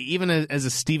story, even as a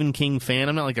Stephen King fan.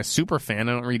 I'm not like a super fan.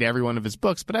 I don't read every one of his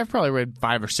books, but I've probably read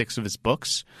 5 or 6 of his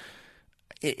books.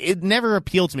 It never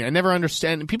appealed to me. I never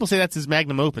understand. People say that's his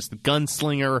magnum opus, the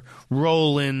Gunslinger,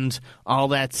 Roland, all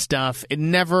that stuff. I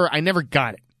never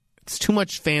got it. It's too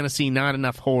much fantasy, not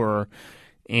enough horror.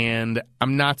 And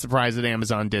I'm not surprised that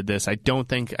Amazon did this. I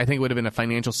think it would have been a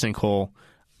financial sinkhole.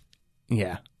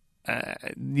 Yeah.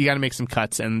 You got to make some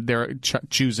cuts, and they're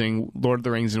choosing Lord of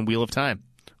the Rings and Wheel of Time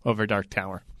over Dark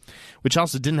Tower, which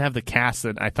also didn't have the cast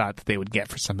that I thought that they would get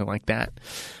for something like that.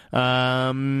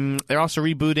 They're also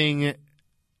rebooting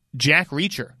Jack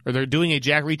Reacher, or they're doing a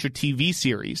Jack Reacher TV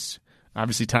series.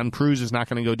 Obviously, Tom Cruise is not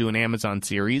going to go do an Amazon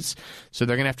series, so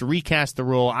they're going to have to recast the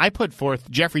role. I put forth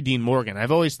Jeffrey Dean Morgan.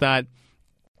 I've always thought,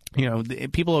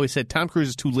 people always said Tom Cruise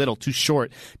is too little, too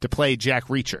short to play Jack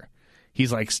Reacher.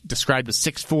 He's like described as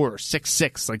 6'4",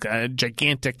 6'6", like a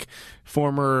gigantic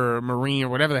former Marine or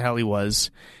whatever the hell he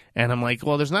was. And I'm like,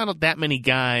 well, there's not that many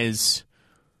guys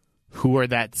who are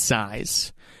that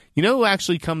size. Who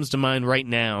actually comes to mind right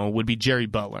now would be Jerry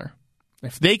Butler.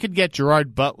 If they could get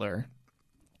Gerard Butler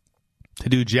to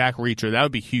do Jack Reacher, that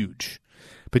would be huge.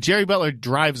 But Jerry Butler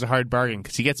drives a hard bargain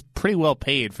because he gets pretty well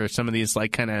paid for some of these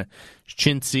like kind of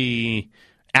chintzy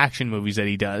action movies that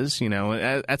he does.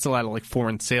 That's a lot of like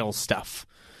foreign sales stuff.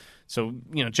 So,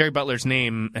 Jerry Butler's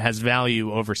name has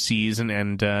value overseas, and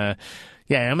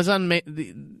Amazon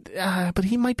but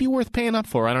he might be worth paying up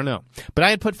for. I don't know. But I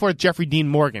had put forth Jeffrey Dean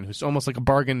Morgan, who's almost like a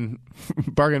bargain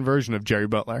version of Jerry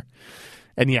Butler.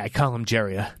 And I call him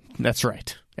Jerry. That's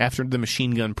right. After the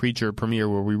Machine Gun Preacher premiere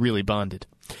where we really bonded.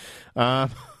 I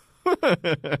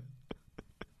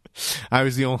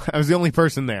was the only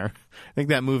person there. I think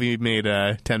that movie made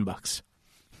 $10.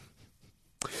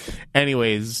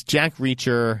 Anyways, Jack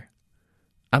Reacher.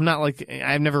 I'm not like,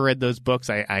 I've never read those books.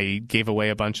 I gave away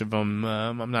a bunch of them.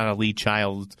 I'm not a Lee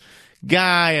Child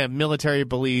guy, a military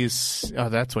police. Oh,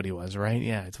 that's what he was, right?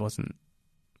 Yeah, it wasn't,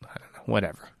 I don't know,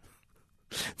 whatever.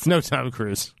 It's no Tom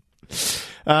Cruise.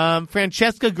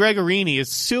 Francesca Gregorini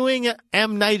is suing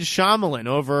M. Night Shyamalan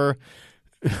over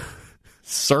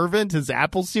Servant, his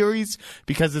Apple series,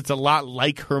 because it's a lot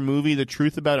like her movie, The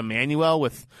Truth About Emmanuel,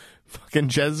 with fucking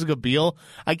Jessica Biel.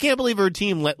 I can't believe her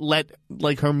team let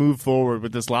like her move forward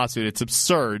with this lawsuit. It's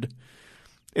absurd.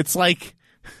 It's like,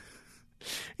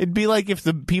 it'd be like if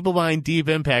the people behind Deep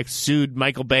Impact sued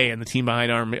Michael Bay and the team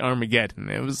behind Armageddon.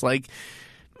 It was like,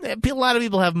 a lot of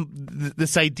people have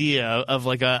this idea of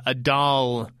like a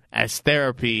doll as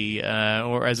therapy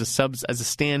or as a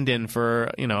stand-in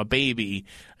for, you know, a baby.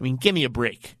 I mean, give me a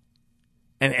break.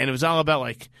 And it was all about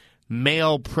like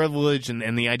male privilege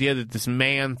and the idea that this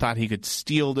man thought he could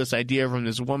steal this idea from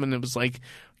this woman. It was like,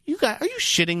 are you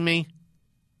shitting me?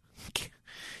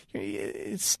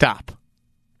 Stop.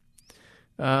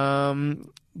 Glenn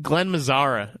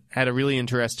Mazzara had a really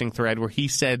interesting thread where he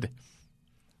said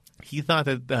he thought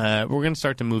that we're going to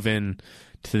start to move in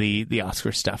to the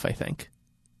Oscar stuff, I think.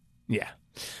 Yeah.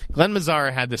 Glenn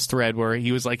Mazzara had this thread where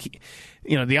he was like,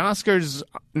 you know, the Oscars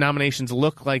nominations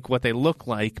look like what they look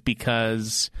like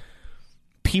because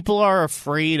people are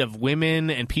afraid of women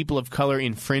and people of color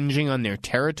infringing on their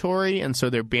territory, and so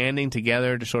they're banding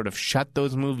together to sort of shut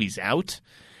those movies out.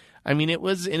 I mean, it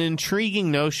was an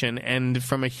intriguing notion, and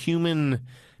from a human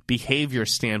behavior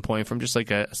standpoint, from just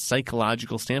like a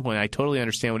psychological standpoint, I totally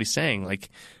understand what he's saying. Like,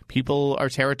 people are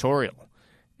territorial,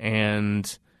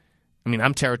 and I mean,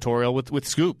 I'm territorial with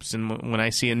scoops, and when I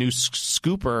see a new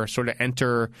scooper sort of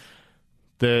enter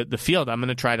the field, I'm going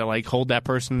to try to like hold that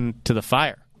person to the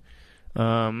fire.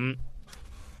 I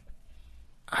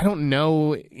don't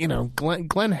know, you know,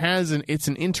 Glenn has it's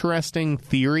an interesting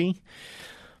theory.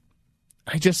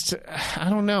 I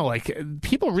don't know, like,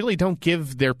 people really don't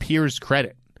give their peers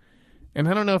credit. And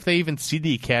I don't know if they even see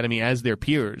the Academy as their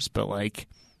peers, but like,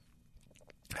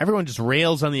 everyone just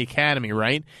rails on the Academy,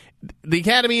 right? The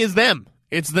Academy is them.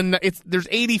 There's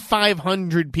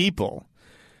 8,500 people,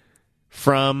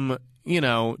 from, you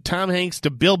know, Tom Hanks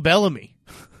to Bill Bellamy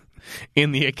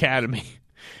in the Academy.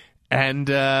 And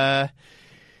I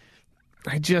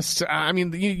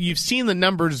mean, you've seen the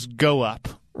numbers go up,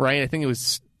 right? I think it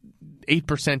was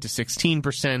 8% to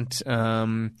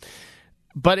 16%.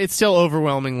 But it's still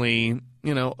overwhelmingly,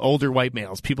 you know, older white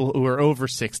males, people who are over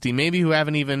 60, maybe who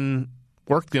haven't even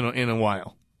worked in a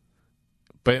while.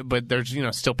 But they're, you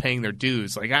know, still paying their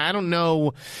dues. Like, I don't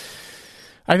know.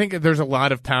 I think there's a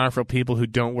lot of powerful people who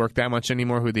don't work that much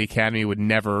anymore who the Academy would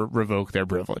never revoke their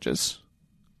privileges.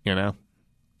 You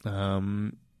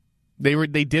know?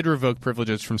 They did revoke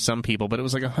privileges from some people, but it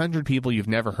was like 100 people you've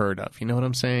never heard of. You know what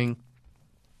I'm saying?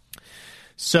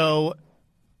 So,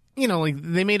 you know, like,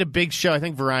 they made a big show. I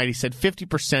think Variety said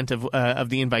 50% of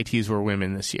the invitees were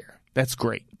women this year. That's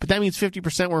great. But that means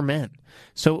 50% were men.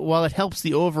 So while it helps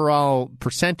the overall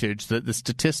percentage, the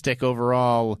statistic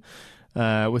overall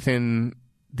within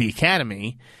the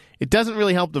Academy, it doesn't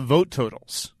really help the vote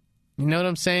totals. You know what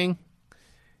I'm saying?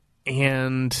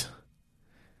 And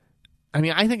I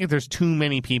mean, I think if there's too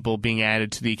many people being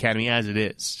added to the Academy as it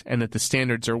is, and that the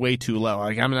standards are way too low,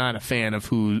 like, I'm not a fan of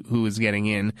who is getting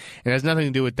in. It has nothing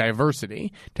to do with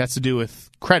diversity. It has to do with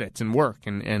credits and work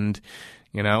and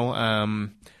you know.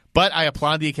 But I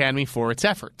applaud the Academy for its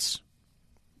efforts.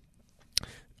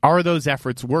 Are those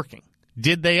efforts working?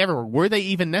 Did they ever? Were they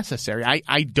even necessary?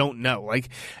 I don't know. Like,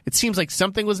 it seems like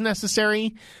something was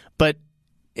necessary, but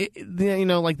you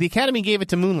know, like, the Academy gave it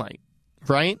to Moonlight,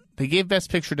 right? They gave Best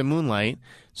Picture to Moonlight.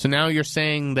 So now you're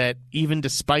saying that even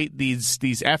despite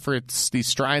these efforts, these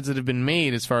strides that have been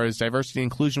made as far as diversity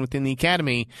and inclusion within the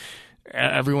Academy,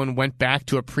 everyone went back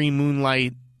to a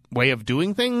pre-Moonlight way of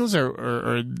doing things,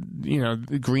 or you know,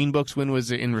 the Green Book's win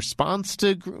was in response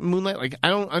to Moonlight. Like, I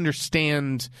don't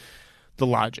understand the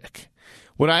logic.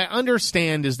 What I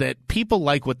understand is that people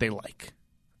like what they like.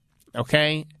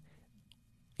 Okay?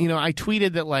 You know, I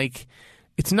tweeted that, like,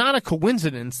 it's not a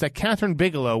coincidence that Catherine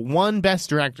Bigelow won Best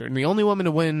Director, and the only woman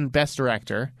to win Best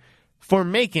Director, for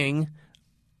making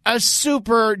a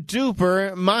super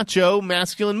duper macho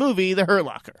masculine movie, The Hurt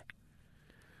Locker.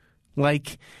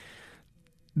 Like,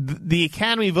 the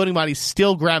Academy voting body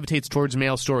still gravitates towards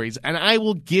male stories, and I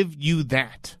will give you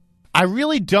that. I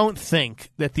really don't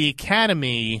think that the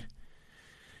Academy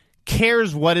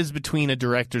cares what is between a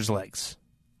director's legs.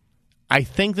 I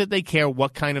think that they care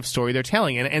what kind of story they're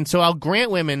telling. And so I'll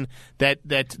grant women that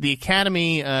the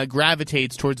Academy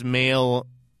gravitates towards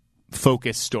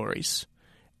male-focused stories.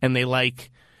 And they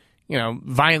like,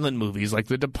 violent movies like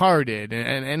The Departed,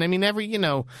 and I mean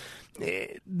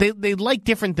they like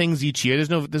different things each year.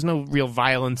 There's no real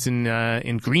violence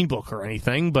in Green Book or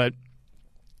anything, but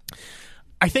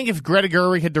I think if Greta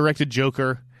Gerwig had directed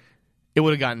Joker, it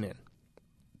would have gotten in.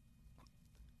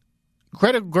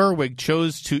 Greta Gerwig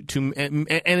chose to and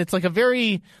it's like a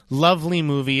very lovely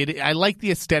movie. I like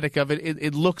the aesthetic of it.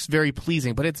 It looks very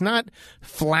pleasing, but it's not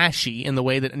flashy in the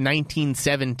way that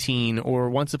 1917 or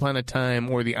Once Upon a Time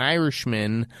or The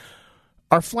Irishman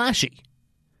are flashy.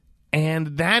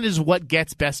 And that is what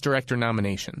gets Best Director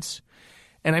nominations.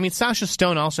 And I mean, Sasha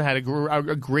Stone also had a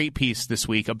great piece this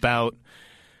week about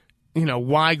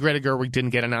why Greta Gerwig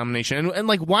didn't get a nomination. And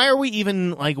like, why are we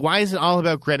even, like, why is it all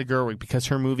about Greta Gerwig? Because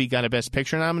her movie got a Best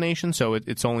Picture nomination, so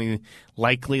it's only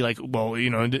likely, like, well,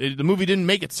 the movie didn't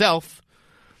make itself.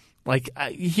 Like,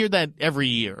 you hear that every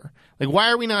year. Like, why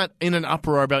are we not in an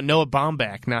uproar about Noah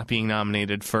Baumbach not being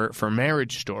nominated for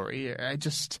Marriage Story?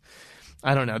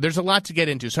 I don't know. There's a lot to get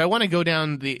into. So I want to go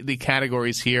down the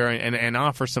categories here and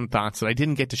offer some thoughts that I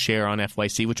didn't get to share on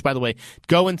FYC, which, by the way,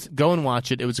 go and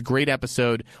watch it. It was a great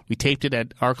episode. We taped it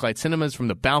at ArcLight Cinemas from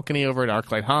the balcony over at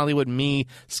ArcLight Hollywood. Me,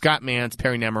 Scott Mantz,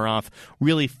 Perry Nemiroff.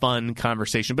 Really fun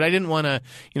conversation. But I didn't want to,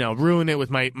 ruin it with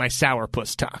my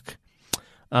sourpuss talk.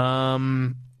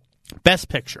 Best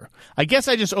Picture. I guess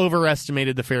I just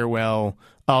overestimated The Farewell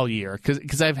all year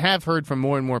because I have heard from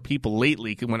more and more people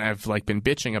lately when I've been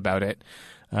bitching about it,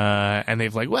 and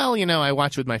they've I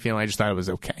watched it with my family. I just thought it was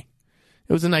okay.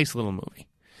 It was a nice little movie.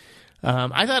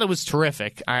 I thought it was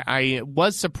terrific. I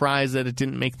was surprised that it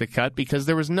didn't make the cut because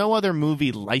there was no other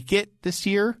movie like it this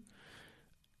year.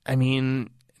 I mean,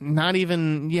 not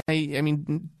even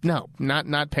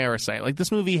not Parasite. Like,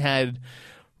 this movie had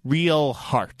real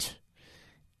heart.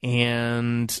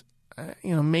 And,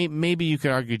 maybe you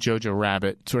could argue Jojo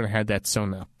Rabbit sort of had that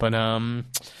sewn up. But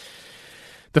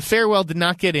The Farewell did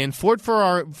not get in. Ford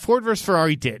vs.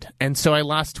 Ferrari did. And so I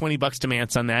lost $20 to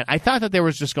Mantz on that. I thought that there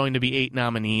was just going to be 8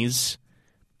 nominees.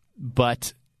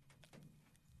 But,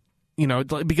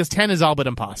 because 10 is all but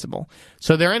impossible.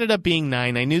 So there ended up being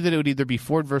 9. I knew that it would either be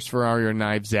Ford vs. Ferrari or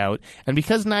Knives Out. And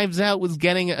because Knives Out was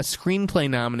getting a screenplay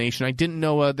nomination, I didn't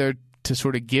know whether to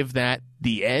sort of give that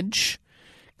the edge.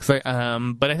 But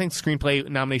I think screenplay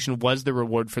nomination was the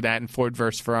reward for that, and Ford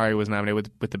vs. Ferrari was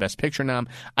nominated with the Best Picture nom.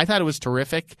 I thought it was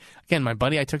terrific. Again, my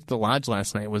buddy I took to the lodge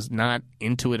last night was not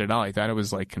into it at all. He thought it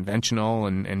was conventional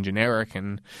and generic,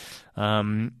 and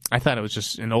I thought it was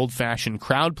just an old-fashioned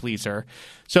crowd pleaser.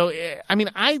 So, I mean,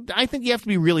 I think you have to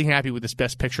be really happy with this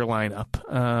Best Picture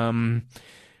lineup.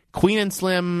 Queen and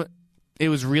Slim, it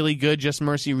was really good. Just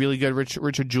Mercy, really good.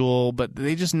 Richard Jewell, but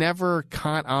they just never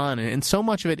caught on. And so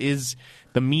much of it is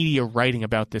the media writing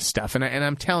about this stuff. And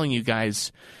I'm telling you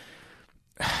guys,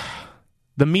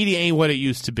 the media ain't what it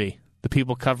used to be. The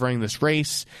people covering this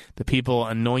race, the people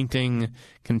anointing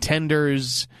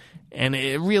contenders, and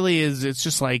it really is, it's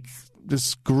just like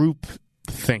this group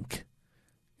think.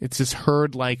 It's this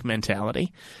herd-like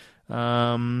mentality.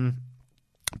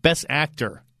 Best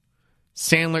Actor.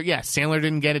 Sandler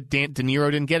didn't get it. De Niro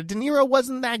didn't get it. De Niro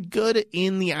wasn't that good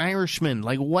in The Irishman.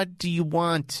 Like, what do you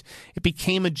want? It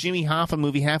became a Jimmy Hoffa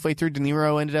movie halfway through. De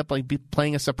Niro ended up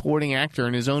playing a supporting actor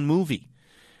in his own movie.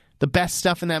 The best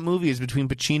stuff in that movie is between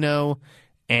Pacino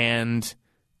and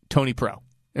Tony Pro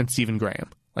and Stephen Graham.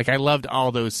 Like, I loved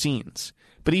all those scenes.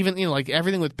 But even,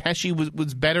 everything with Pesci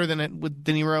was better than it with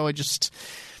De Niro.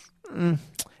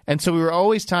 And so we were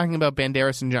always talking about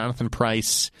Banderas and Jonathan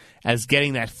Pryce as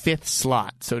getting that 5th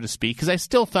slot, so to speak, because I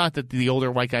still thought that the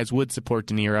older white guys would support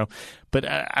De Niro, but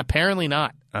apparently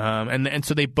not. And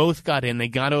so they both got in. They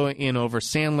got in over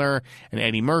Sandler and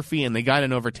Eddie Murphy, and they got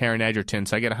in over Taron Egerton.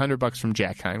 So I get $100 from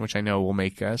Jack Hine, which I know will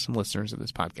make some listeners of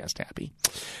this podcast happy.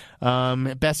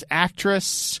 Best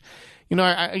Actress.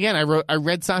 I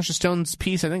read Sasha Stone's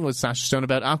piece. I think it was Sasha Stone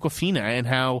about Awkwafina and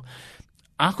how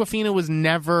Awkwafina was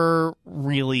never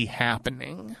really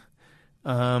happening.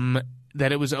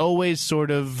 That it was always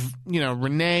sort of,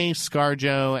 Renee,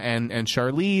 ScarJo, and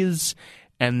Charlize,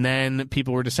 and then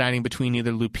people were deciding between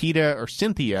either Lupita or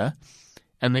Cynthia,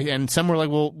 and some were like,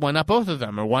 well, why not both of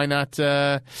them, or why not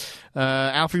Alfre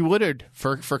Woodard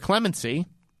for Clemency?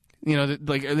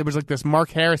 There was this Mark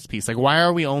Harris piece,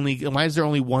 why is there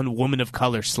only one woman of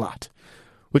color slot?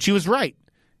 Which he was right.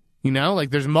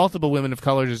 There's multiple women of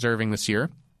color deserving this year.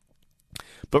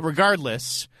 But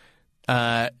regardless,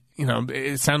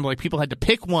 it sounded like people had to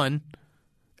pick one,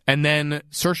 and then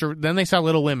they saw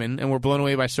Little Women and were blown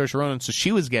away by Saoirse Ronan, so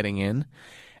she was getting in.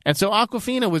 And so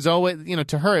Awkwafina was always,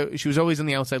 to her, she was always on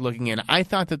the outside looking in. I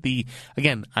thought that the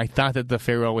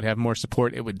farewell would have more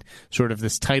support. It would sort of,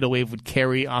 this tidal wave would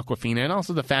carry Awkwafina, and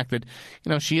also the fact that,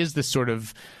 she is this sort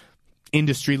of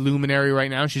industry luminary right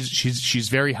now. She's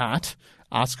very hot.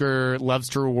 Oscar loves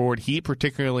to reward heat,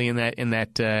 particularly in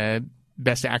that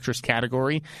Best Actress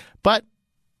category. But,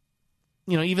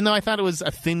 even though I thought it was a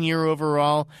thin year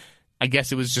overall, I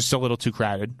guess it was just a little too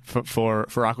crowded for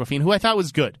Awkwafina, who I thought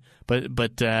was good. But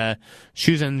Shuzhen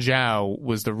Zhao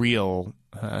was the real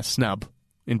snub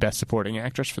in Best Supporting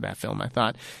Actress for that film, I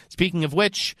thought. Speaking of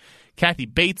which, Kathy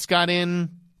Bates got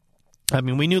in. I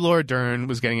mean, we knew Laura Dern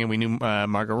was getting in. We knew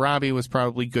Margot Robbie was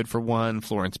probably good for one.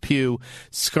 Florence Pugh.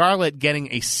 Scarlett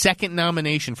getting a second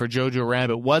nomination for Jojo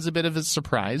Rabbit was a bit of a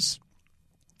surprise,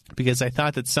 because I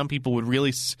thought that some people would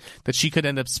that she could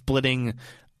end up splitting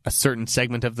a certain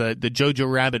segment of the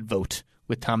Jojo Rabbit vote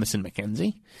with Thomasin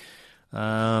McKenzie.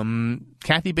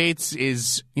 Kathy Bates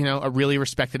is, a really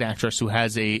respected actress who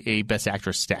has a Best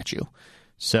Actress statue.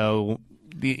 So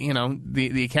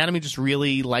the Academy just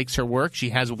really likes her work.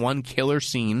 She has one killer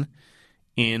scene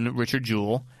in Richard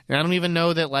Jewell. And I don't even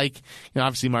know that,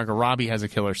 obviously Margot Robbie has a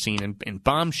killer scene in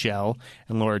Bombshell,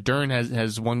 and Laura Dern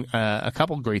has one a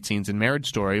couple great scenes in Marriage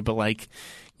Story. But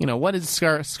what is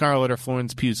Scarlett or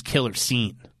Florence Pugh's killer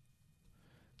scene?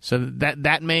 So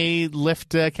that may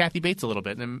lift Kathy Bates a little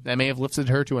bit, and that may have lifted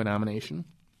her to a nomination.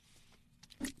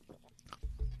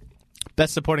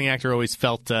 Best Supporting Actor always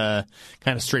felt kind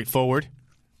of straightforward.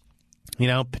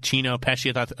 Pacino,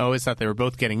 Pesci, I always thought they were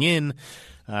both getting in.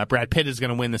 Brad Pitt is going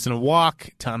to win this in a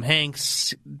walk. Tom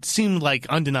Hanks seemed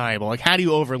undeniable. How do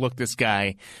you overlook this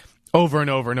guy over and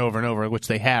over and over and over, which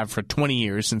they have for 20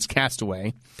 years since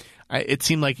Castaway? It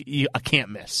seemed like I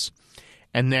can't miss.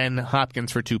 And then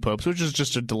Hopkins for Two Popes, which is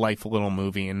just a delightful little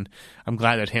movie, and I'm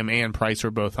glad that him and Price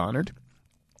were both honored.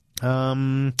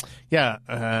 The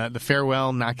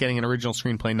Farewell not getting an original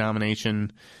screenplay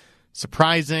nomination,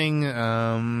 surprising.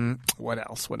 What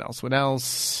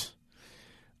else?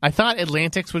 I thought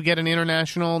Atlantics would get an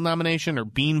international nomination, or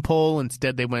Beanpole.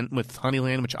 Instead, they went with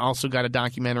Honeyland, which also got a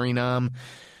documentary nom.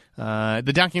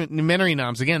 The documentary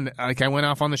noms, again, I went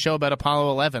off on the show about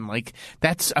Apollo 11.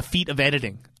 That's a feat of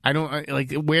editing.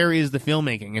 Where is the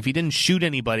filmmaking? If he didn't shoot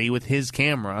anybody with his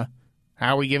camera,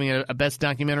 how are we giving it a Best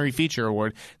Documentary Feature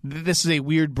award? This is a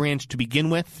weird branch to begin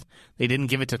with. They didn't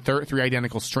give it to Three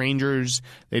Identical Strangers.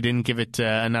 They didn't give it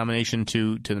a nomination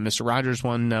to the Mr. Rogers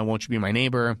one, Won't You Be My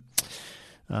Neighbor.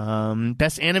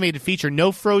 Best Animated Feature,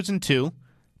 no Frozen 2.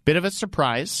 Bit of a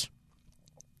surprise.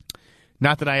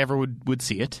 Not that I ever would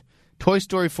see it. Toy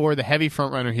Story 4, the heavy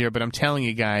frontrunner here, but I'm telling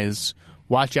you guys,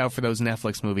 watch out for those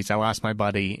Netflix movies. I Lost My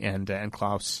Body and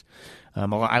Klaus.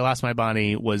 I Lost My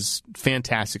Body was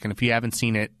fantastic, and if you haven't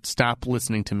seen it, stop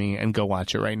listening to me and go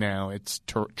watch it right now. It's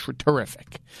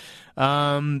terrific.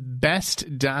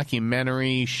 Best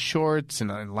Documentary Shorts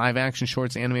and live-action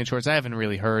shorts, animated shorts. I haven't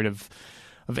really heard of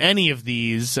any of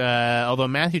these, although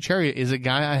Matthew Cherry is a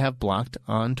guy I have blocked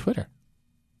on Twitter.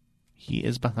 He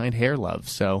is behind Hair Love.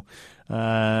 So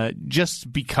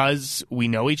just because we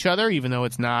know each other, even though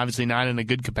it's obviously not in a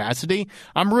good capacity,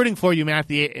 I'm rooting for you,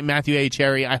 Matthew A.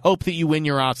 Cherry. I hope that you win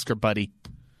your Oscar, buddy.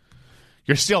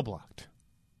 You're still blocked.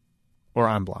 Or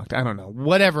I'm blocked. I don't know.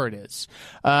 Whatever it is.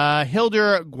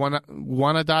 Hildur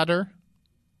Guðnadóttir.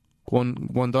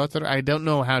 I don't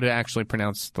know how to actually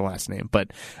pronounce the last name,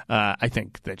 but I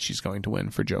think that she's going to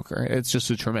win for Joker. It's just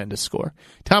a tremendous score.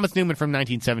 Thomas Newman from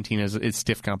 1917 is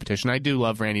stiff competition. I do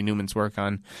love Randy Newman's work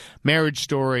on Marriage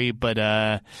Story,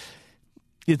 but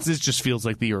this just feels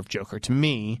like the year of Joker to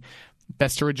me.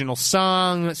 Best Original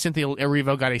Song, Cynthia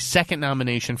Erivo got a second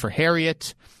nomination for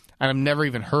Harriet. I've never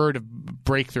even heard of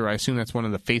Breakthrough. I assume that's one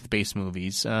of the faith-based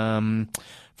movies.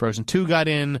 Frozen 2 got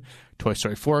in. Toy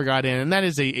Story 4 got in. And that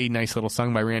is a nice little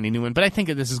song by Randy Newman. But I think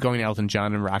that this is going to Elton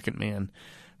John and Rocket Man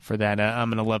for that I'm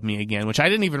Gonna Love Me Again, which I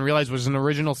didn't even realize was an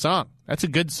original song. That's a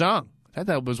good song. I thought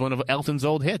that was one of Elton's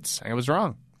old hits. I was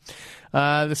wrong.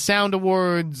 The Sound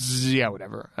Awards, yeah,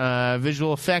 whatever.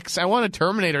 Visual effects. I wanted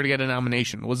Terminator to get a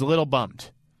nomination. Was a little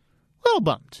bummed.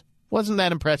 Wasn't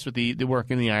that impressed with the work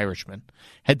in The Irishman.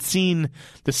 Had seen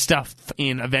the stuff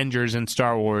in Avengers and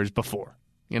Star Wars before,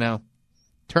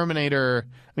 Terminator,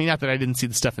 not that I didn't see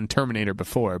the stuff in Terminator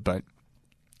before, but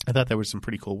I thought there was some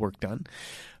pretty cool work done.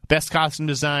 Best costume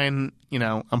design,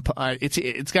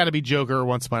 it's got to be Joker or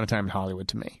Once Upon a Time in Hollywood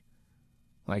to me.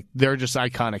 They're just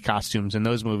iconic costumes in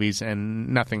those movies and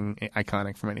nothing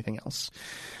iconic from anything else.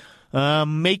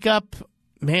 Makeup,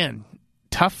 man,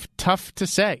 tough to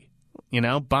say.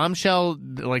 Bombshell,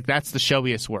 that's the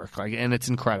showiest work, and it's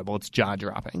incredible. It's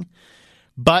jaw-dropping.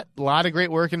 But a lot of great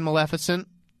work in Maleficent.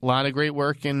 lot of great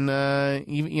work in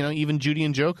even Judy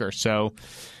and Joker. So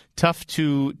tough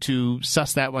to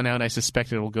suss that one out. I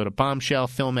suspect it will go to Bombshell.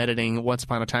 Film editing, Once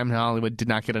Upon a Time in Hollywood did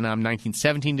not get a nom.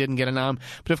 1917 didn't get a nom.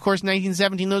 But of course,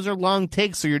 1917, those are long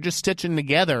takes, so you're just stitching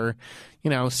together,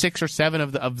 6 or 7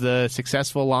 of the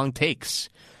successful long takes.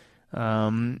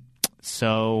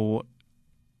 So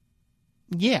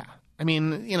yeah, I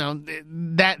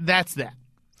mean, that's that.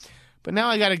 But now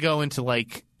I got to go into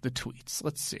like the tweets.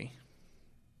 Let's see.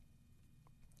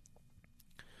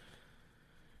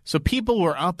 So people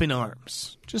were up in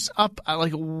arms, just up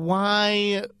like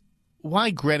why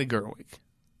Greta Gerwig?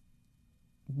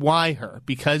 Why her?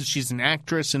 Because she's an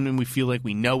actress and we feel like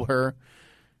we know her,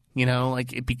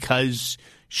 because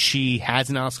she has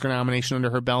an Oscar nomination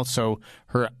under her belt, so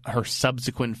her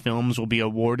subsequent films will be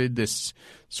awarded this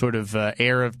sort of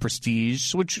air of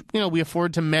prestige, which we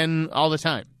afford to men all the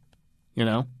time,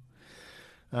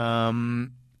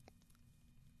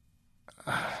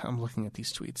 I'm looking at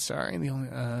these tweets. Sorry, the only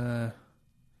all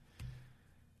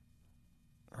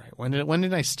right. When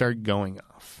did I start going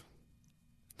off?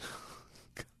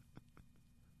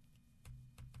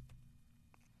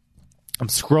 I'm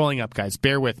scrolling up, guys.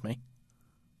 Bear with me.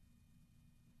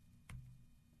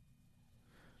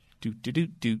 Do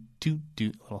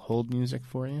little hold music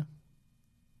for you.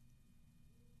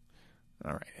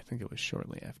 All right, I think it was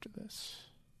shortly after this.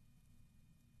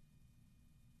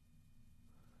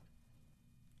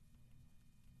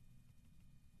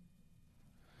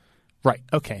 Right.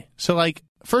 Okay. So,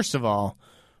 first of all,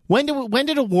 when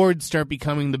did awards start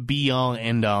becoming the be-all,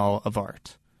 end-all of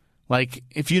art?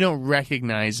 If you don't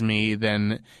recognize me,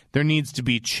 then there needs to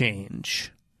be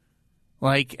change.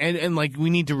 And we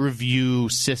need to review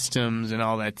systems and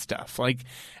all that stuff.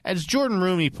 As Jordan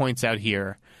Rooney points out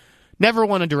here, never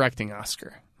won a directing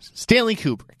Oscar. Stanley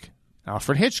Kubrick,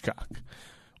 Alfred Hitchcock,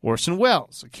 Orson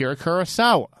Welles, Akira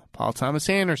Kurosawa, Paul Thomas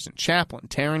Anderson, Chaplin,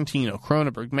 Tarantino,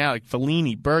 Cronenberg, Malick,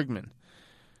 Fellini, Bergman,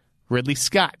 Ridley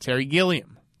Scott, Terry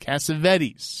Gilliam,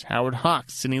 Cassavetes, Howard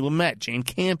Hawks, Sidney Lumet, Jane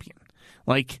Campion.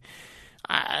 The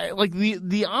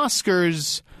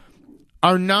Oscars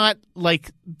are not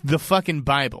like the fucking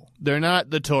Bible. They're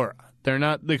not the Torah. They're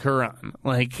not the Quran.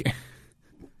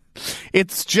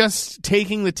 It's just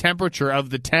taking the temperature of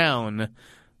the town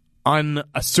on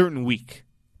a certain week.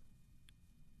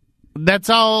 That's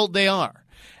all they are.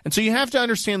 And so you have to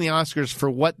understand the Oscars for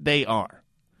what they are.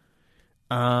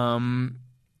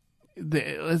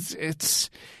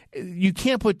 You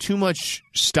can't put too much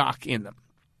stock in them.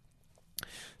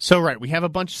 So, right, we have a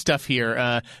bunch of stuff here.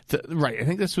 I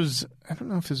think this was, I don't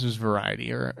know if this was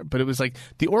Variety, but it was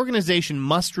the organization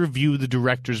must review the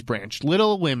director's branch.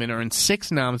 Little Women earned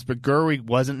 6 noms, but Gerwig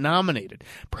wasn't nominated.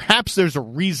 Perhaps there's a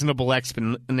reasonable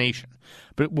explanation,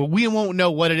 but we won't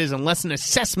know what it is unless an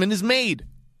assessment is made.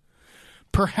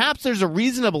 Perhaps there's a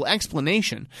reasonable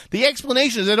explanation. The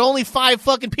explanation is that only 5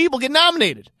 fucking people get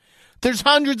nominated. There's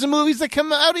hundreds of movies that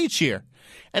come out each year.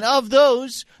 And of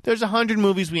those, there's 100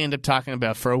 movies we end up talking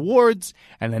about for awards,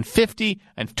 and then 50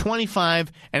 and 25,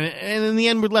 and in the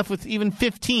end we're left with even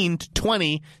 15 to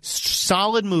 20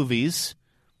 solid movies,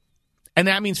 and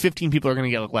that means 15 people are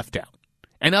going to get left out.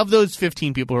 And of those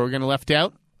 15 people who are going to left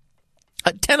out,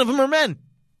 10 of them are men.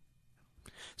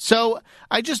 So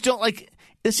I just don't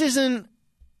this isn't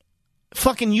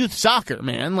fucking youth soccer,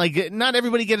 man. Not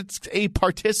everybody gets a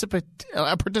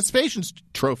participation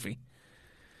trophy.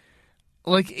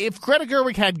 If Greta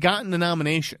Gerwig had gotten the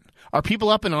nomination, are people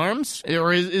up in arms?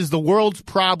 Or is the world's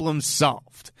problems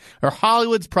solved? Are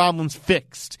Hollywood's problems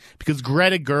fixed because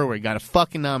Greta Gerwig got a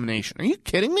fucking nomination? Are you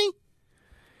kidding me?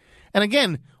 And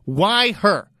again, why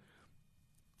her?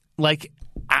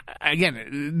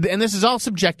 Again, and this is all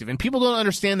subjective, and people don't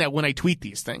understand that when I tweet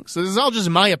these things. So this is all just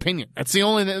my opinion. That's the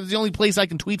only place I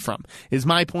can tweet from is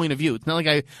my point of view. It's not like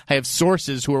I have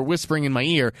sources who are whispering in my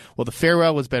ear, well, The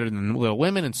Farewell was better than Little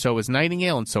Women, and so was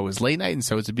Nightingale, and so was Late Night, and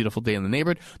so was A Beautiful Day in the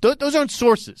Neighborhood. Those aren't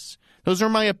sources. Those are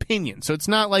my opinions. So it's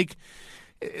not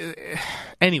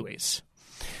anyways,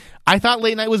 I thought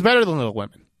Late Night was better than Little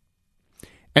Women.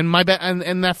 And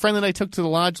and that friend that I took to the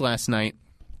lodge last night,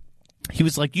 he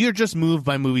was like, "You're just moved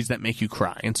by movies that make you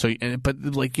cry," and so,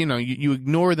 you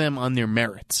ignore them on their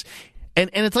merits,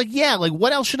 and it's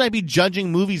what else should I be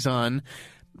judging movies on,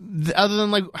 other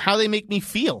than how they make me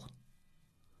feel?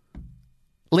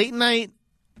 Late Night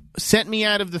sent me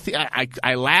out of the theater.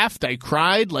 I laughed, I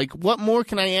cried. What more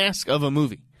can I ask of a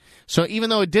movie? So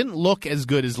even though it didn't look as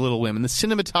good as Little Women, the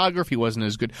cinematography wasn't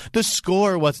as good, the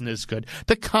score wasn't as good,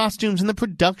 the costumes and the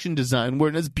production design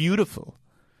weren't as beautiful.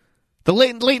 The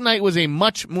Late Night was a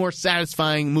much more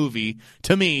satisfying movie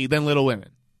to me than Little Women.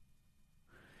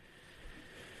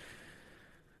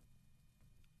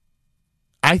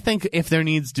 I think if there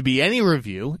needs to be any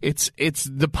review, it's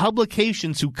the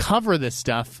publications who cover this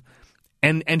stuff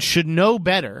and should know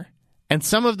better, and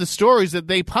some of the stories that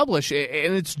they publish,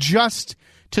 and it's just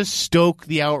to stoke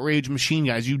the outrage machine,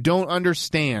 guys. You don't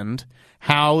understand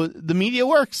how the media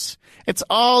works. It's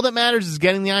all that matters is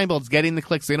getting the eyeballs, getting the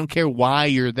clicks. They don't care why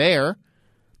you're there.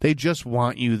 They just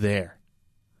want you there.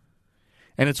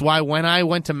 And it's why when I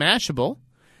went to Mashable,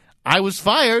 I was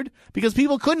fired because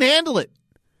people couldn't handle it.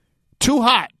 Too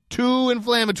hot, too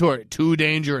inflammatory, too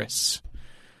dangerous.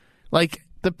 Like,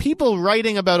 the people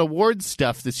writing about awards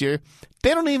stuff this year,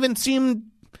 they don't even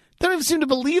seem to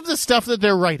believe the stuff that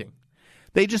they're writing.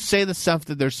 They just say the stuff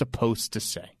that they're supposed to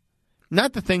say.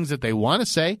 Not the things that they want to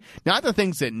say, not the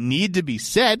things that need to be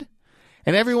said.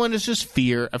 And everyone is just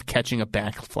fear of catching a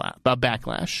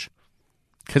backlash.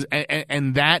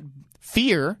 And that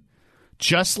fear,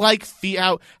 just like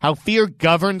how fear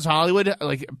governs Hollywood,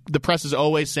 like the press is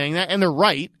always saying that, and they're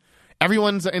right.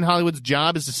 Everyone's in Hollywood's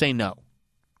job is to say no.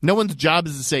 No one's job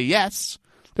is to say yes.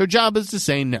 Their job is to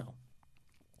say no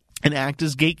and act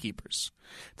as gatekeepers.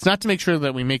 It's not to make sure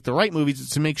that we make the right movies.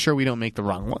 It's to make sure we don't make the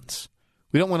wrong ones.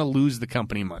 We don't want to lose the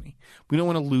company money. We don't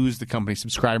want to lose the company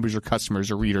subscribers or customers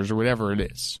or readers or whatever it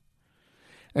is.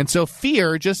 And so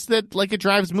fear, just that like it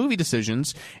drives movie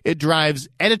decisions, it drives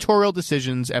editorial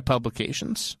decisions at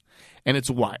publications. And it's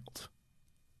wild.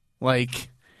 Like,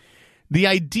 the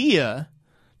idea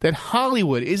that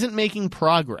Hollywood isn't making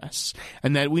progress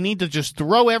and that we need to just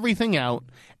throw everything out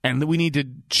and that we need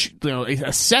to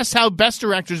assess how Best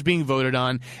Director is being voted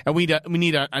on and we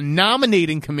need a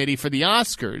nominating committee for the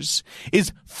Oscars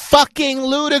is fucking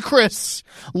ludicrous.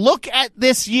 Look at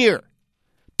this year.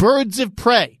 Birds of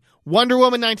Prey, Wonder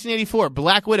Woman 1984,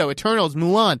 Black Widow, Eternals,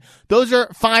 Mulan. Those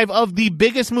are 5 of the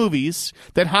biggest movies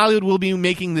that Hollywood will be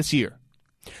making this year.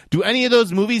 Do any of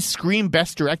those movies scream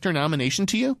Best Director nomination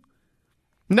to you?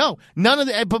 No, none of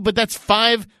the. But that's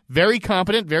 5 very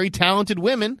competent, very talented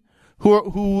women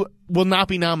who will not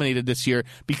be nominated this year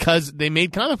because they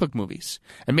made comic book movies,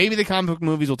 and maybe the comic book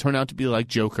movies will turn out to be like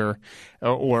Joker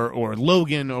or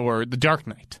Logan or The Dark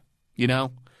Knight. You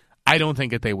know, I don't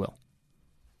think that they will,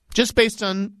 just based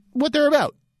on what they're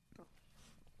about.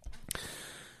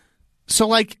 So,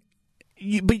 like,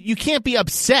 but you can't be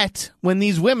upset when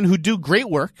these women who do great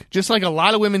work, just like a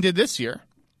lot of women did this year,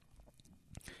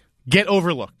 get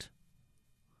overlooked.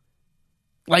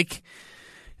 Like,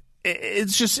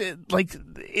 it's just like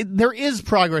there is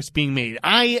progress being made.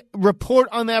 I report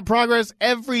on that progress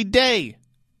every day.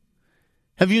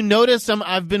 Have you noticed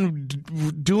I've been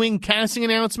doing casting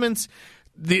announcements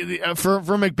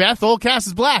for Macbeth? The whole cast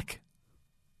is black.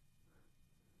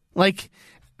 Like,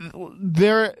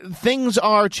 things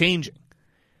are changing.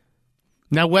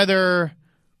 Now, whether,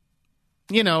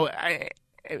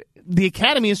 the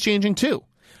Academy is changing too.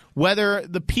 Whether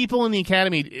the people in the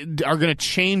Academy are going to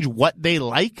change what they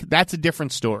like, that's a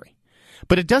different story.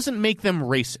 But it doesn't make them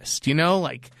racist,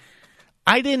 Like,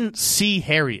 I didn't see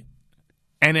Harriet,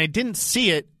 and I didn't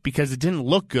see it because it didn't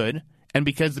look good, and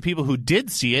because the people who did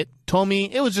see it told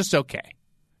me it was just okay.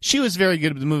 She was very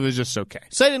good, but the movie was just okay.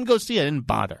 So I didn't go see it. I didn't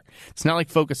bother. It's not like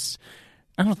Focus.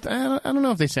 I don't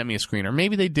know if they sent me a screener.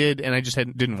 Maybe they did, and I just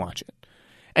didn't watch it.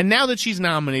 And now that she's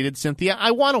nominated, Cynthia,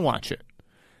 I want to watch it.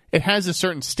 It has a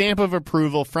certain stamp of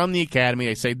approval from the Academy.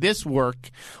 They say this work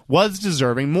was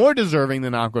deserving, more deserving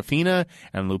than Awkwafina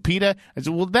and Lupita. I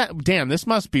said, well, this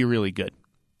must be really good.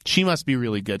 She must be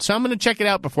really good. So I'm going to check it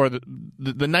out before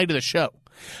the night of the show.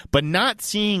 But not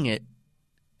seeing it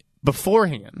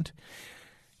beforehand,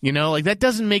 that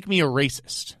doesn't make me a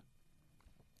racist.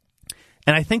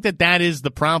 And I think that is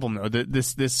the problem, though,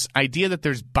 this idea that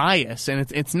there's bias. And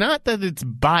it's not that it's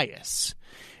bias.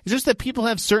 It's just that people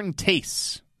have certain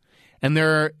tastes. And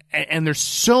there's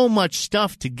so much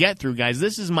stuff to get through, guys.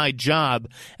 This is my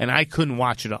job, and I couldn't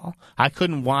watch it all. I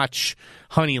couldn't watch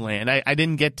Honeyland. I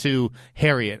didn't get to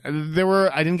Harriet. I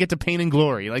didn't get to Pain and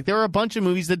Glory. Like, there are a bunch of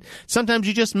movies that sometimes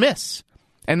you just miss.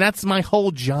 And that's my whole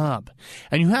job.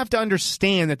 And you have to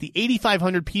understand that the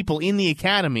 8,500 people in the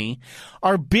Academy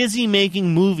are busy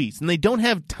making movies, and they don't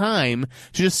have time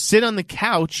to just sit on the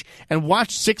couch and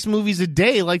watch 6 movies a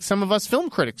day like some of us film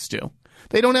critics do.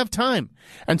 They don't have time.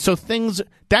 And so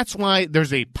that's why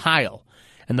there's a pile.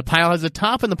 And the pile has a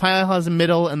top, and the pile has a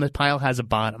middle, and the pile has a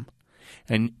bottom.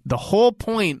 And the whole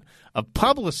point of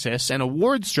publicists and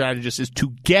award strategists is to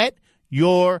get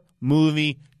your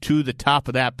movie to the top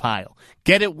of that pile.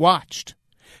 Get it watched.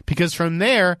 Because from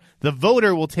there, the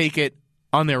voter will take it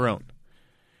on their own.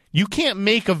 You can't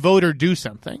make a voter do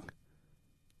something.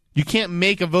 You can't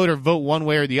make a voter vote one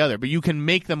way or the other, but you can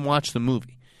make them watch the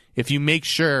movie if you make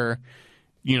sure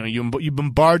You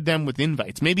bombard them with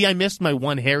invites. Maybe I missed my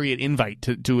one Harriet invite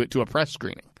to a press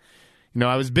screening.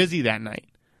 I was busy that night.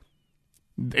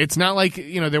 It's not like,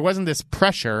 there wasn't this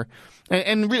pressure.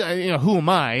 And really, who am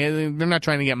I? They're not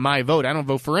trying to get my vote. I don't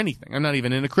vote for anything. I'm not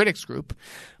even in a critics group.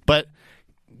 But,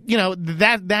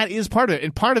 that is part of it.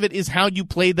 And part of it is how you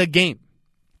play the game.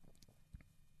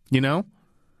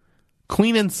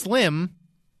 Queen and Slim,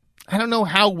 I don't know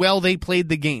how well they played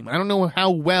the game. I don't know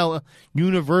how well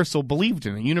Universal believed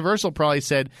in it. Universal probably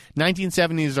said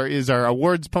 1970s is our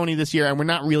awards pony this year, and we're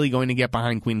not really going to get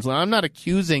behind Queen and Slim. I'm not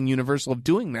accusing Universal of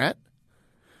doing that.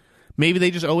 Maybe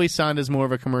they just always saw it as more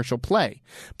of a commercial play.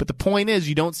 But the point is,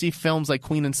 you don't see films like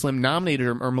Queen and Slim nominated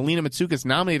or Melina Matsoukas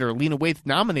nominated or Lena Waithe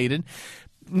nominated,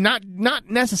 not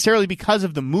necessarily because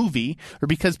of the movie or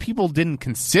because people didn't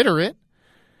consider it.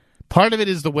 Part of it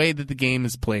is the way that the game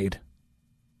is played.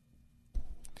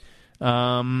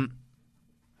 Yeah,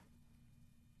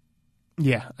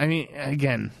 I mean,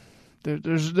 again,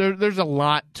 there's a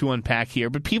lot to unpack here,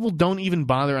 but people don't even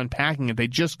bother unpacking it. They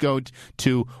just go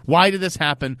to why did this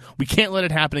happen? We can't let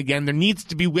it happen again. There needs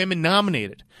to be women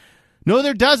nominated. No,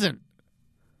 there doesn't.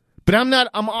 But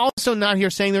I'm also not here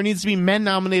saying there needs to be men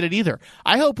nominated either.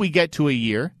 I hope we get to a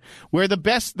year where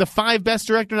the 5 best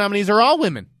director nominees are all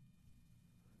women.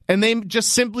 And they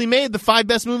just simply made the 5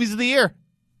 best movies of the year.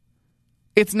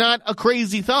 It's not a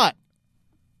crazy thought.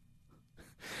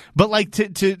 But like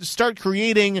to start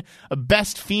creating a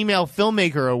best female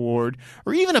filmmaker award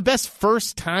or even a best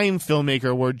first time filmmaker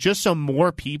award just so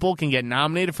more people can get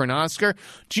nominated for an Oscar.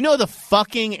 Do you know the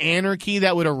fucking anarchy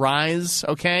that would arise,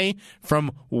 okay,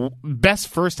 from best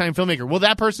first time filmmaker? Well,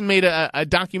 that person made a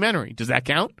documentary. Does that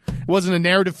count? It wasn't a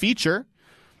narrative feature.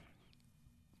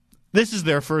 This is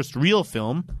their first real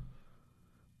film.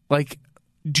 Like,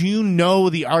 do you know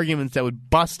the arguments that would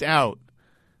bust out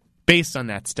based on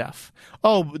that stuff?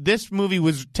 Oh, this movie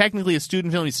was technically a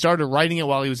student film. He started writing it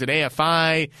while he was at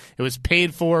AFI. It was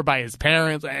paid for by his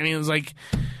parents. I mean, it was like,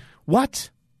 what?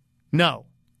 No.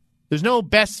 There's no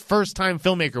best first-time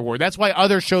filmmaker award. That's why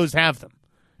other shows have them,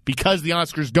 because the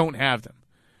Oscars don't have them.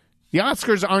 The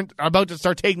Oscars aren't about to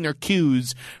start taking their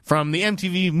cues from the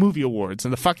MTV Movie Awards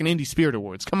and the fucking Indie Spirit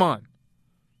Awards. Come on.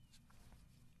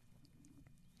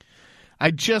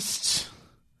 It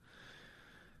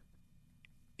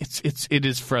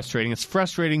is frustrating. It's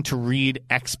frustrating to read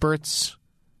experts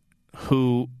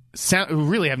who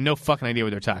really have no fucking idea what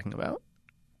they're talking about.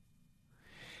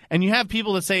 And you have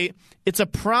people that say it's a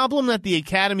problem that the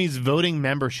Academy's voting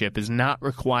membership is not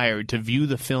required to view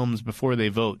the films before they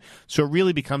vote, so it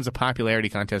really becomes a popularity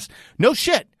contest. No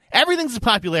shit. Everything's a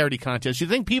popularity contest. You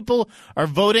think people are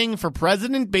voting for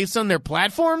president based on their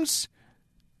platforms?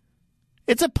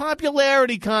 It's a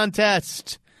popularity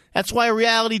contest. That's why a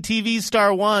reality TV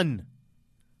star won.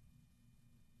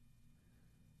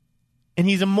 And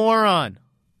he's a moron.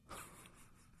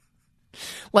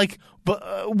 Like,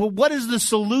 but what is the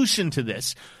solution to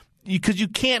this? Because you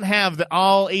can't have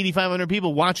all 8,500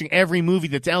 people watching every movie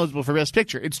that's eligible for Best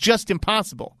Picture. It's just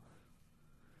impossible.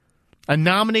 A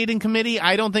nominating committee,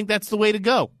 I don't think that's the way to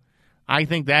go. I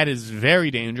think that is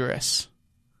very dangerous.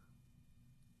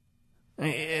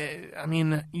 I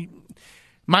mean,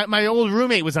 my old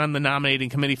roommate was on the nominating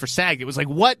committee for SAG. It was like,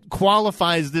 what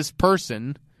qualifies this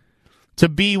person to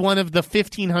be one of the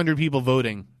 1,500 people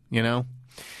voting, you know?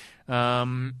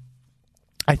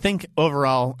 I think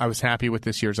overall I was happy with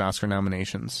this year's Oscar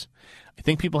nominations. I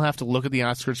think people have to look at the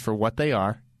Oscars for what they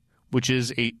are, which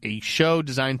is a show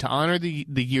designed to honor the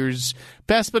year's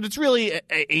best, but it's really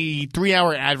a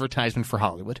 3-hour advertisement for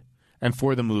Hollywood and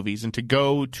for the movies and to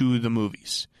go to the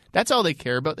movies. That's all they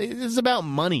care about. It is about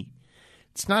money.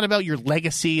 It's not about your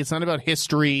legacy. It's not about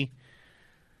history.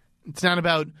 It's not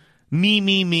about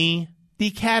me. The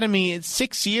Academy, it's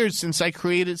 6 years since I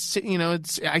created,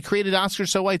 I created Oscar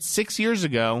So White 6 years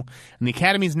ago, and the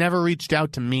Academy's never reached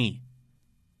out to me.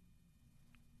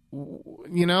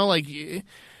 You know, like,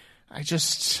 I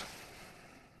just...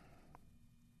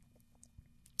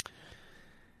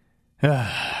 what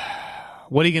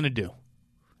are you going to do?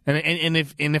 And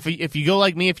if you go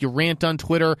like me, if you rant on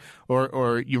Twitter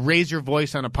or you raise your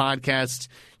voice on a podcast,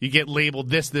 you get labeled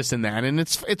this, and that, and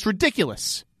it's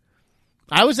ridiculous.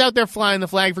 I was out there flying the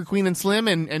flag for Queen and Slim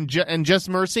and Just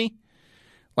Mercy.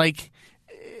 Like,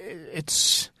 it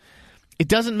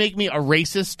doesn't make me a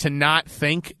racist to not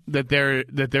think that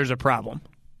there's a problem.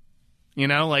 You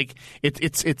know, like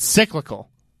it's cyclical.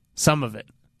 Some of it.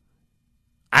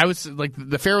 I was like,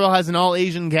 the farewell has an all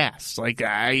Asian cast. Like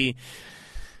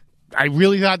I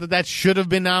really thought that should have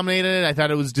been nominated. I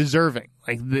thought it was deserving.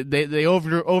 Like they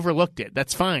overlooked it.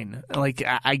 That's fine. Like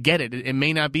I get it. It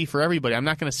may not be for everybody. I'm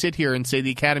not going to sit here and say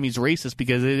the Academy's racist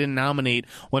because they didn't nominate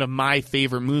one of my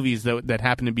favorite movies that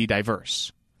happen to be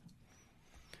diverse.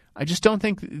 I just don't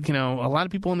think, a lot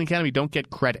of people in the Academy don't get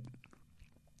credit.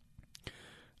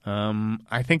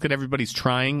 I think that everybody's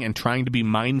trying to be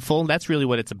mindful. That's really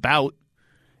what it's about.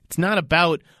 It's not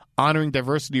about honoring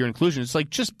diversity or inclusion. It's like,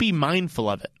 just be mindful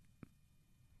of it.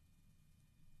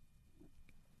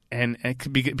 And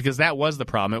because that was the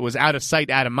problem. It was out of sight,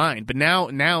 out of mind. But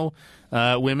now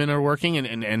women are working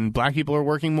and black people are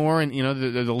working more, and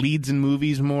they're the leads in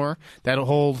movies more. That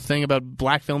whole thing about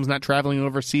black films not traveling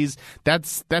overseas,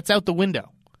 that's out the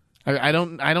window. I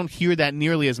don't hear that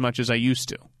nearly as much as I used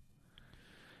to.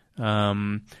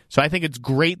 So I think it's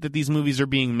great that these movies are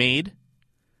being made,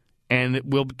 and it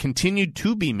will continue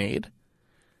to be made.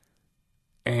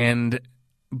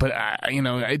 But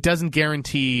it doesn't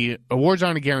guarantee. Awards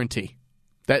aren't a guarantee.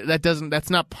 That's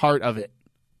not part of it.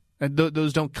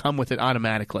 Those don't come with it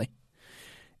automatically.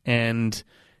 And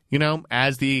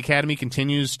as the Academy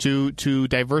continues to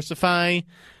diversify,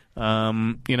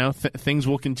 things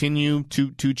will continue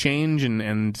to change.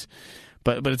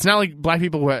 But it's not like black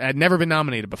people had never been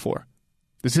nominated before.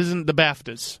 This isn't the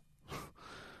BAFTAs.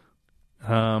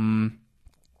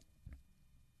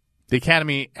 The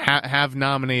Academy has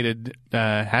nominated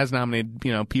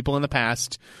people in the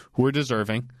past who are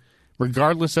deserving,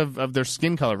 regardless of their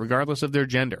skin color, regardless of their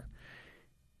gender.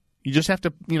 You just have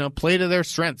to play to their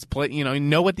strengths.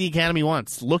 Know what the Academy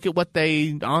wants. Look at what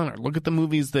they honor. Look at the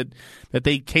movies that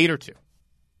they cater to.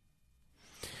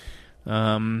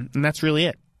 And that's really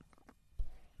it.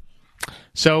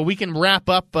 So we can wrap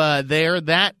up there.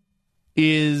 That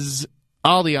is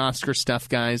all the Oscar stuff,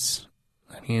 guys.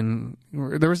 I mean,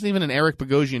 there wasn't even an Eric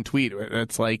Bogosian tweet.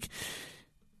 It's like,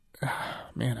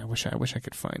 man, I wish I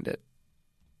could find it.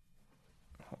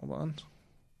 Hold on.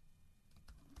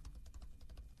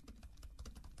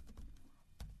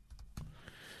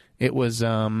 It was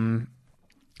Eric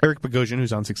Bogosian,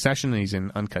 who's on Succession, and he's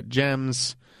in Uncut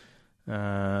Gems.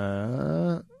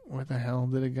 Where the hell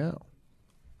did it go?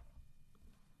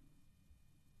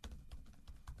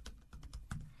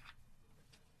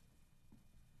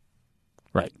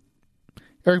 Right.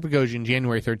 Eric Bogosian,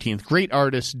 January 13th. Great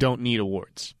artists don't need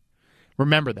awards.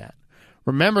 Remember that.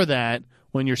 Remember that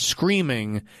when you're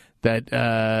screaming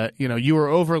that you were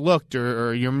overlooked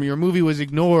or your movie was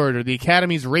ignored or the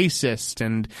Academy's racist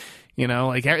and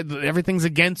everything's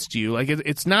against you. Like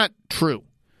it's not true.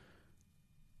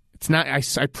 It's not. I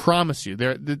promise you.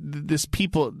 There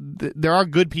are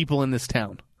good people in this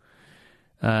town,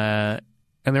 and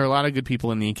there are a lot of good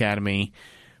people in the Academy,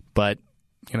 but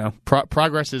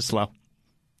progress is slow.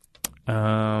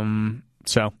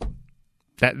 So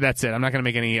that's it. I'm not going to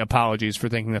make any apologies for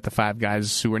thinking that the five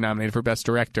guys who were nominated for Best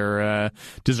Director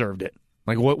deserved it.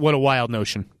 Like what a wild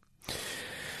notion.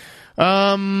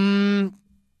 That'll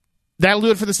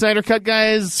do it for the Sneider Cut,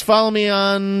 guys. Follow me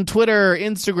on Twitter,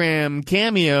 Instagram,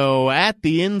 Cameo,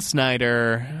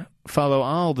 @TheInSneider. Follow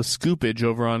all the scoopage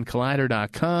over on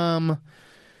Collider.com.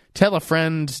 Tell a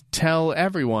friend, tell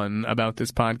everyone about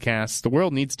this podcast. The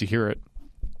world needs to hear it.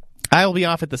 I will be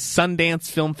off at the Sundance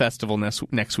Film Festival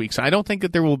next week, so I don't think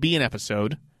that there will be an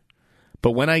episode.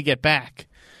 But when I get back,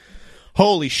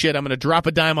 holy shit, I'm going to drop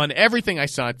a dime on everything I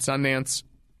saw at Sundance.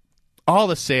 All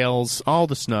the sales, all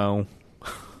the snow.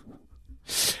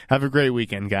 Have a great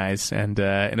weekend, guys. And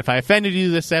if I offended you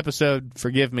this episode,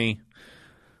 forgive me.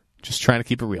 Just trying to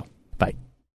keep it real. Bye.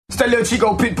 It's that little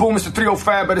Chico Pitbull, Mr.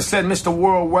 305, better said Mr.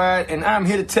 Worldwide, and I'm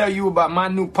here to tell you about my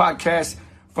new podcast,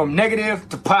 From Negative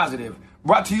to Positive,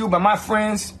 brought to you by my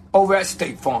friends over at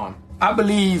State Farm. I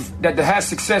believe that to have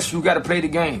success, you got to play the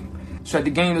game, so that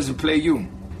the game doesn't play you.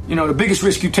 The biggest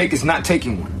risk you take is not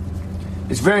taking one.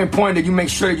 It's very important that you make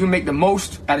sure that you make the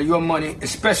most out of your money,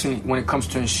 especially when it comes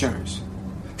to insurance.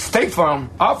 State Farm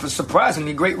offers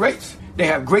surprisingly great rates. They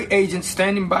have great agents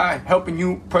standing by helping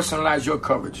you personalize your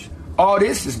coverage. All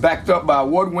this is backed up by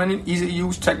award-winning,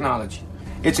 easy-to-use technology.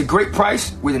 It's a great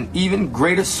price with an even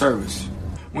greater service.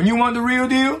 When you want the real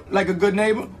deal, like a good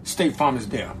neighbor, State Farm is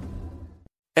there.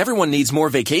 Everyone needs more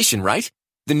vacation, right?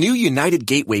 The new United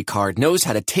Gateway card knows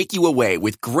how to take you away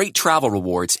with great travel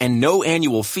rewards and no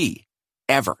annual fee.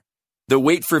 Ever. The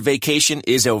wait for vacation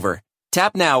is over.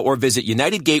 Tap now or visit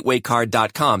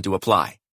UnitedGatewayCard.com to apply.